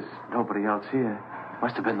 I guess there's nobody else here.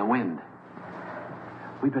 Must have been the wind.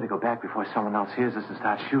 We better go back before someone else hears us and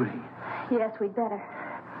start shooting. Yes, we'd better.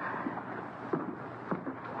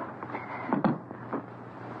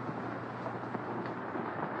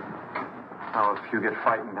 Now, if you get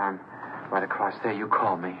frightened, I'm right across there. You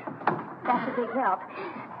call me. That's a big help.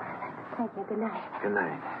 Thank you. Good night. Good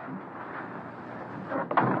night.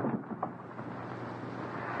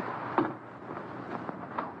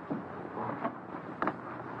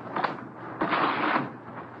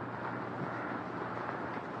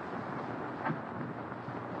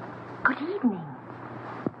 Good evening.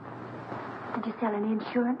 Did you sell any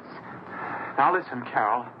insurance? Now, listen,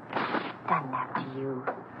 Carol. Done that to you.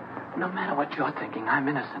 No matter what you're thinking, I'm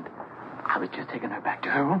innocent. I was just taking her back to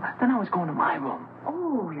her room, then I was going to my room.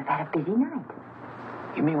 Oh, you've had a busy night.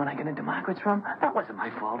 You mean when I get into Margaret's room? That wasn't my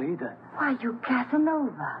fault either. Why, you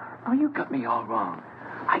Casanova. Oh, you got me all wrong.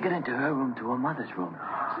 I got into her room to her mother's room.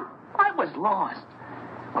 I was lost.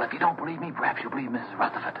 Well, if you don't believe me, perhaps you'll believe Mrs.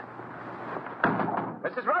 Rutherford.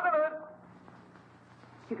 Mrs. Rutherford!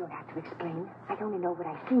 You don't have to explain. I only know what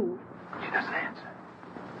I've seen. She doesn't answer.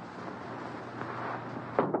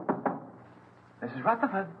 Mrs.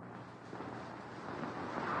 Rutherford.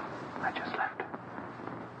 I just left her.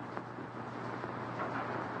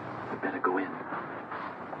 better go in.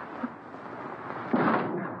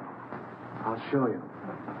 I'll show you.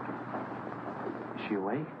 Is she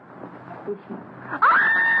awake? Is she?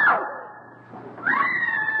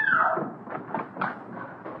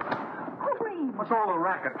 What's all the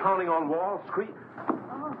racket? Pounding on walls, scream?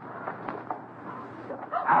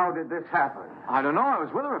 How did this happen? I don't know. I was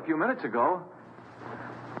with her a few minutes ago.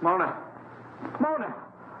 Mona! Mona!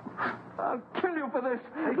 I'll kill you for this.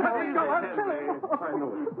 Let me go. I'll kill you. I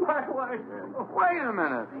know it. My wife. Wait a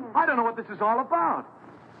minute. I don't know what this is all about.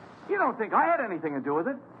 You don't think I had anything to do with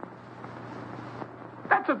it?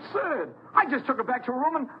 That's absurd. I just took her back to her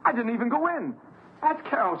room and I didn't even go in. That's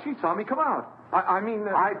Carol. She saw me come out. I mean...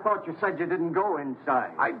 I thought you said you didn't go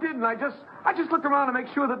inside. I didn't. I just looked around to make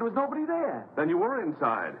sure that there was nobody there. Then you were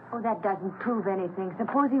inside. Oh, that doesn't prove anything.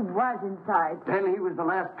 Suppose he was inside. Then he was the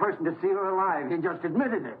last person to see her alive. He just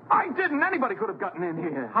admitted it. I didn't. Anybody could have gotten in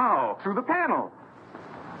here. How? Through the panel.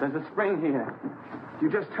 There's a spring here. You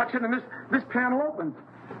just touch it and this panel opens.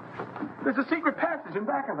 There's a secret passage in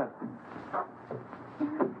back of it.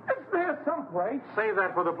 It's there someplace. Save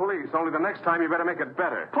that for the police. Only the next time you better make it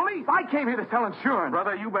better. Police! I came here to sell insurance.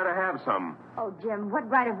 Brother, you better have some. Oh, Jim, what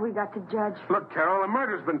right have we got to judge? Look, Carol, a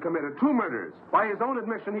murder's been committed. 2 murders. By his own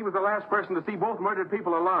admission, he was the last person to see both murdered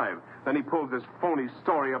people alive. Then he pulls this phony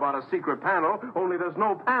story about a secret panel, only there's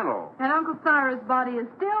no panel. And Uncle Cyrus' body is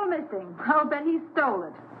still missing. I'll bet he stole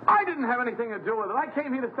it. I didn't have anything to do with it. I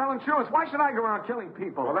came here to sell insurance. Why should I go around killing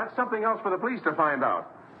people? Well, that's something else for the police to find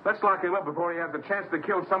out. Let's lock him up before he has the chance to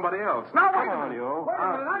kill somebody else. Now, Come wait a on, minute. you. Wait a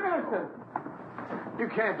minute. I'm innocent. You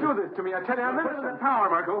can't do this to me. I tell you, I'm Listen to innocent. the tower,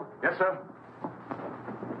 Merkel. Yes, sir.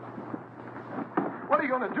 What are you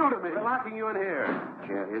going to do to me? We're locking you in here.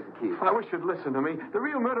 Yeah, here's the key. I wish you'd listen to me. The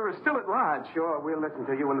real murderer is still at large. Sure, we'll listen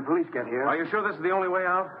to you when the police get here. Are you sure this is the only way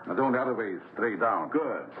out? Now, don't the other way, straight down.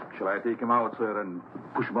 Good. Shall I take him out, sir, and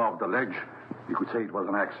push him off the ledge? You could say it was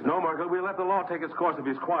an accident. No, Merkel, we'll let the law take its course if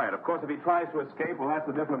he's quiet. Of course, if he tries to escape, well, that's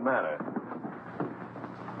a different matter.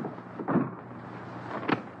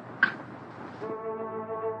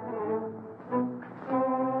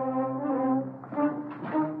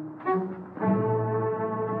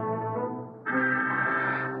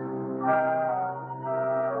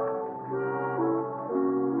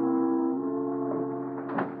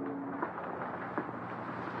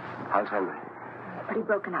 How's Henry? Pretty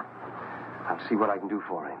broken up. I'll see what I can do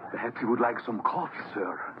for him. Perhaps he would like some coffee,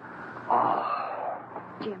 sir.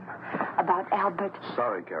 Jim, about Albert.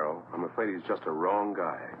 Sorry, Carol. I'm afraid he's just a wrong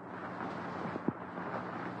guy.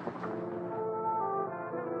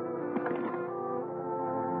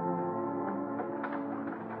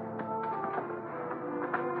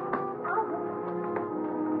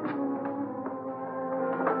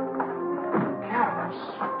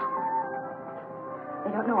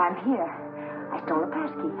 They don't know I'm here. I stole a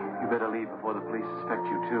passkey. You better leave before the police suspect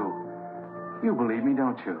you, too. You believe me,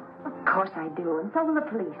 don't you? Of course I do, and so will the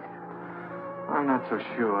police. I'm not so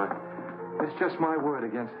sure. It's just my word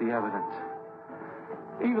against the evidence.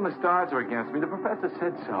 Even the stars are against me. The professor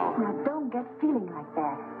said so. Now, don't get feeling like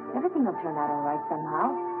that. Everything will turn out all right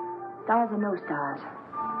somehow. Stars or no stars.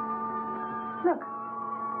 Look,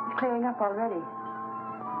 it's clearing up already.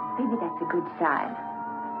 Maybe that's a good sign.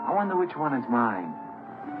 I wonder which one is mine.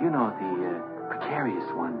 You know, the precarious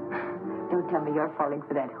one. Don't tell me you're falling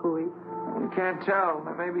for that hooey. You can't tell.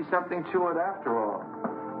 There may be something to it after all.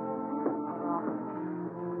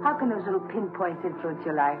 How can those little pinpoints influence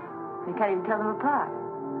your life? You can't even tell them apart.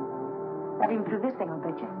 Not even through this thing, I'll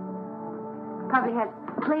bet you. Probably has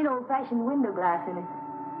plain old-fashioned window glass in it.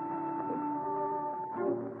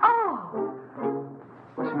 Oh!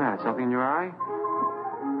 What's the matter? Something in your eye?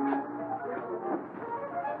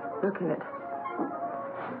 Look at it.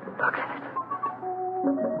 Look at it.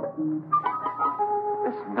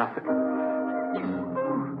 It's nothing.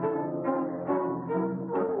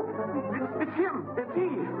 It's him. It's he.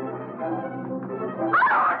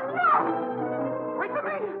 Oh, no! Wait for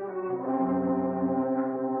me.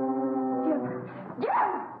 Jim!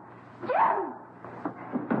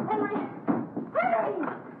 Henry!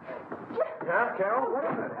 Yeah, Carol? What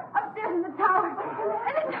is it? Upstairs in the tower.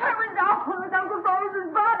 And the timer's off with Uncle Cyrus's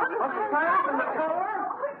body. Uncle Cyrus in the tower?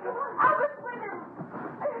 I was with him.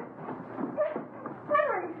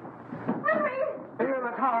 Henry! Here in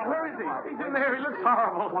the tower. Where is he? He's in there. He looks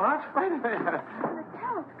horrible. What? Right there.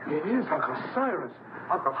 It is Uncle Cyrus.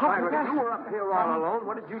 Uncle Cyrus, you were up here all alone.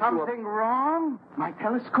 What did you do? Something wrong? My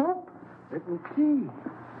telescope? Let me see.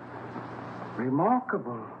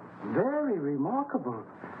 Remarkable. Very remarkable.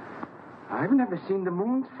 I've never seen the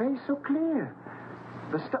moon's face so clear.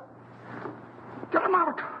 The stuff. Get him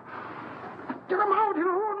out! Get him out! He'll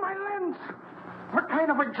ruin my lens! What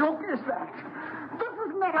kind of a joke is that? This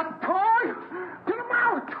is not a toy. Get him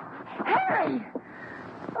out. Henry!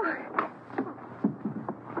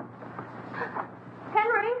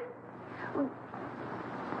 Henry?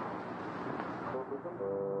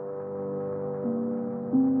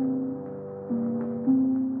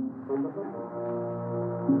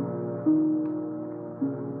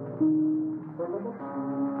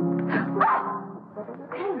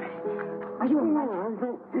 Are you all right?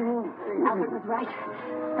 Albert was right.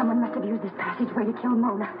 Someone must have used this passageway to kill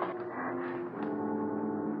Mona.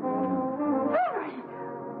 Henry!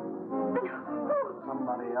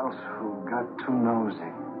 Somebody else who got too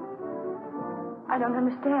nosy. I don't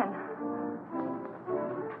understand.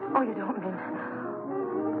 Oh, you don't mean...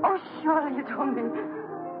 Oh, surely you don't mean...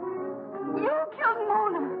 You killed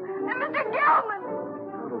Mona and Mr. Gelman!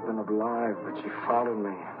 Could have been alive, but she followed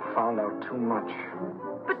me. Found out too much.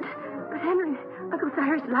 But Henry, Uncle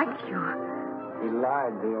Cyrus liked you. He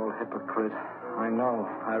lied, the old hypocrite. I know.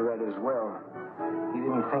 I read his will. He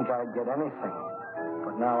didn't think I'd get anything.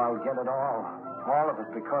 But now I'll get it all. All of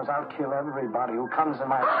it, because I'll kill everybody who comes in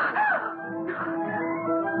my...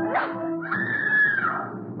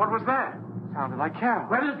 What was that? Sounded like Carol.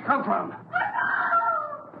 Where did it come from?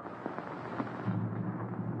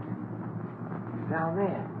 Down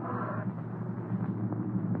there.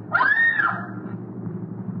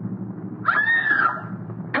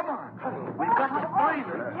 Come on, honey. We've got to find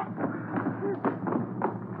her.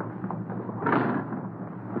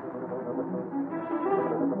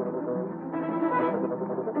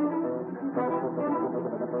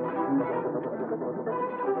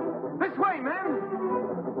 This way, men.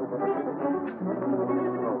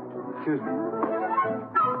 Excuse me.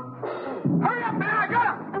 Hurry up, man. I got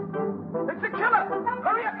him. It's the killer.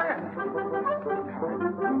 Hurry up, man.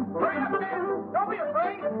 Hurry up, man. Don't be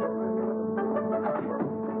afraid.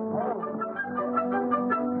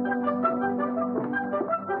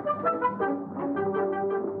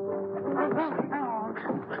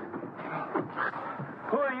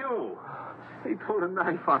 Who are you? He pulled a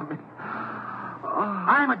knife on me.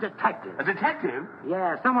 I'm a detective. A detective?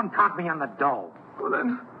 Yeah, someone caught me on the dole. Well,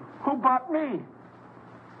 then, who bought me?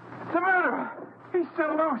 The murderer. He's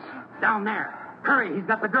still loose. Down there. Hurry, he's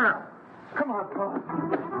got the girl. Come on, Paul.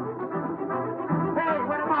 Hey,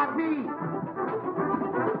 what about me?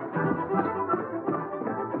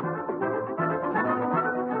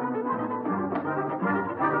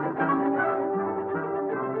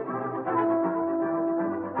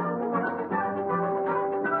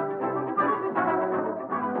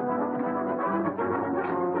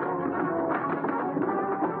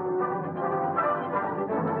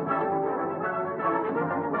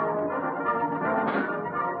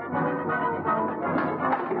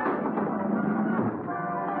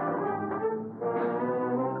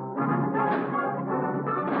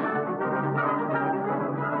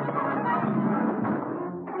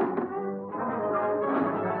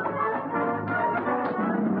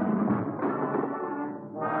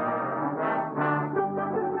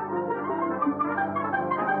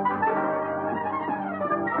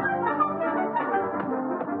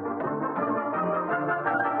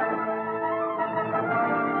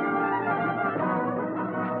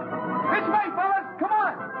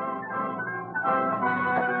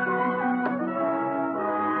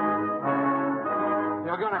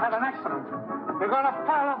 You're going to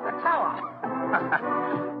fall off the tower.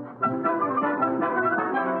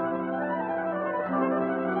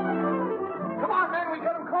 Come on, man. We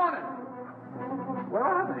got him cornered. Where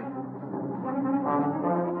are they?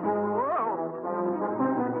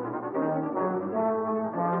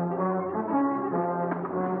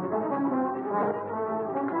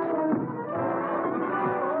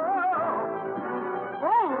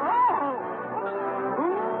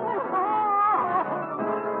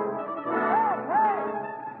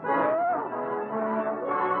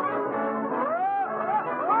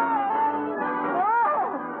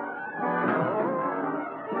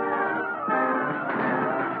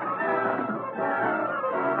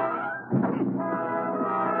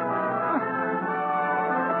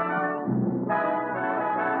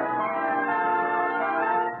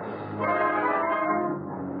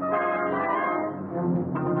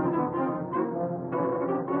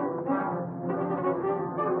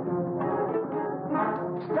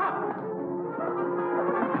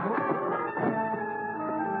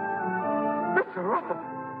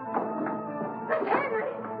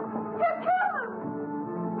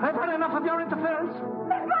 I've had enough of your interference.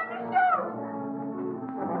 They're going to shoot!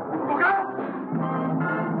 Look out!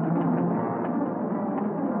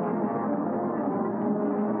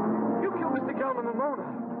 You killed Mr. Gelman and Mona.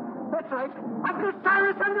 That's right. Uncle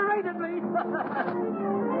Cyrus underrated me.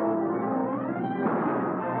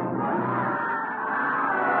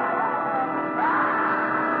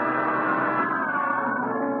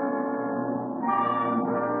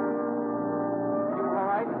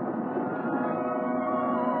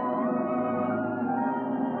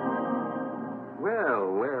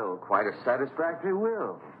 Quite a satisfactory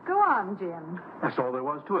will. Go on, Jim. That's all there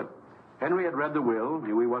was to it. Henry had read the will,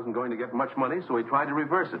 knew he wasn't going to get much money, so he tried to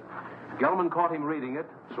reverse it. Gelman caught him reading it,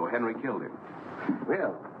 so Henry killed him.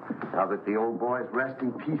 Well, now that the old boy's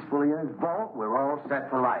resting peacefully in his vault, we're all set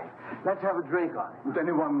for life. Let's have a drink on it. Would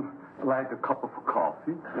anyone like a cup of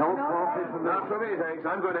coffee? No coffee for me. Not for me, thanks.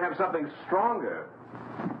 I'm going to have something stronger.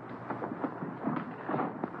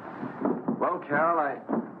 Well, Carol,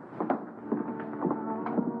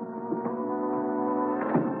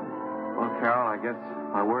 Carol, I guess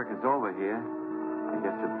my work is over here. I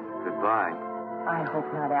guess it's goodbye. I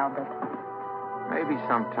hope not, Albert. Maybe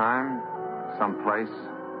sometime, someplace.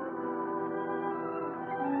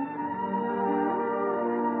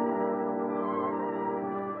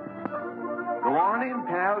 Go on in,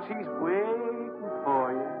 pal. She's waiting for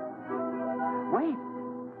you. Wait.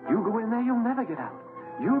 You go in there, you'll never get out.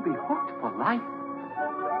 You'll be hooked for life.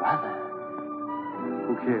 Brother.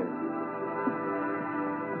 Who cares?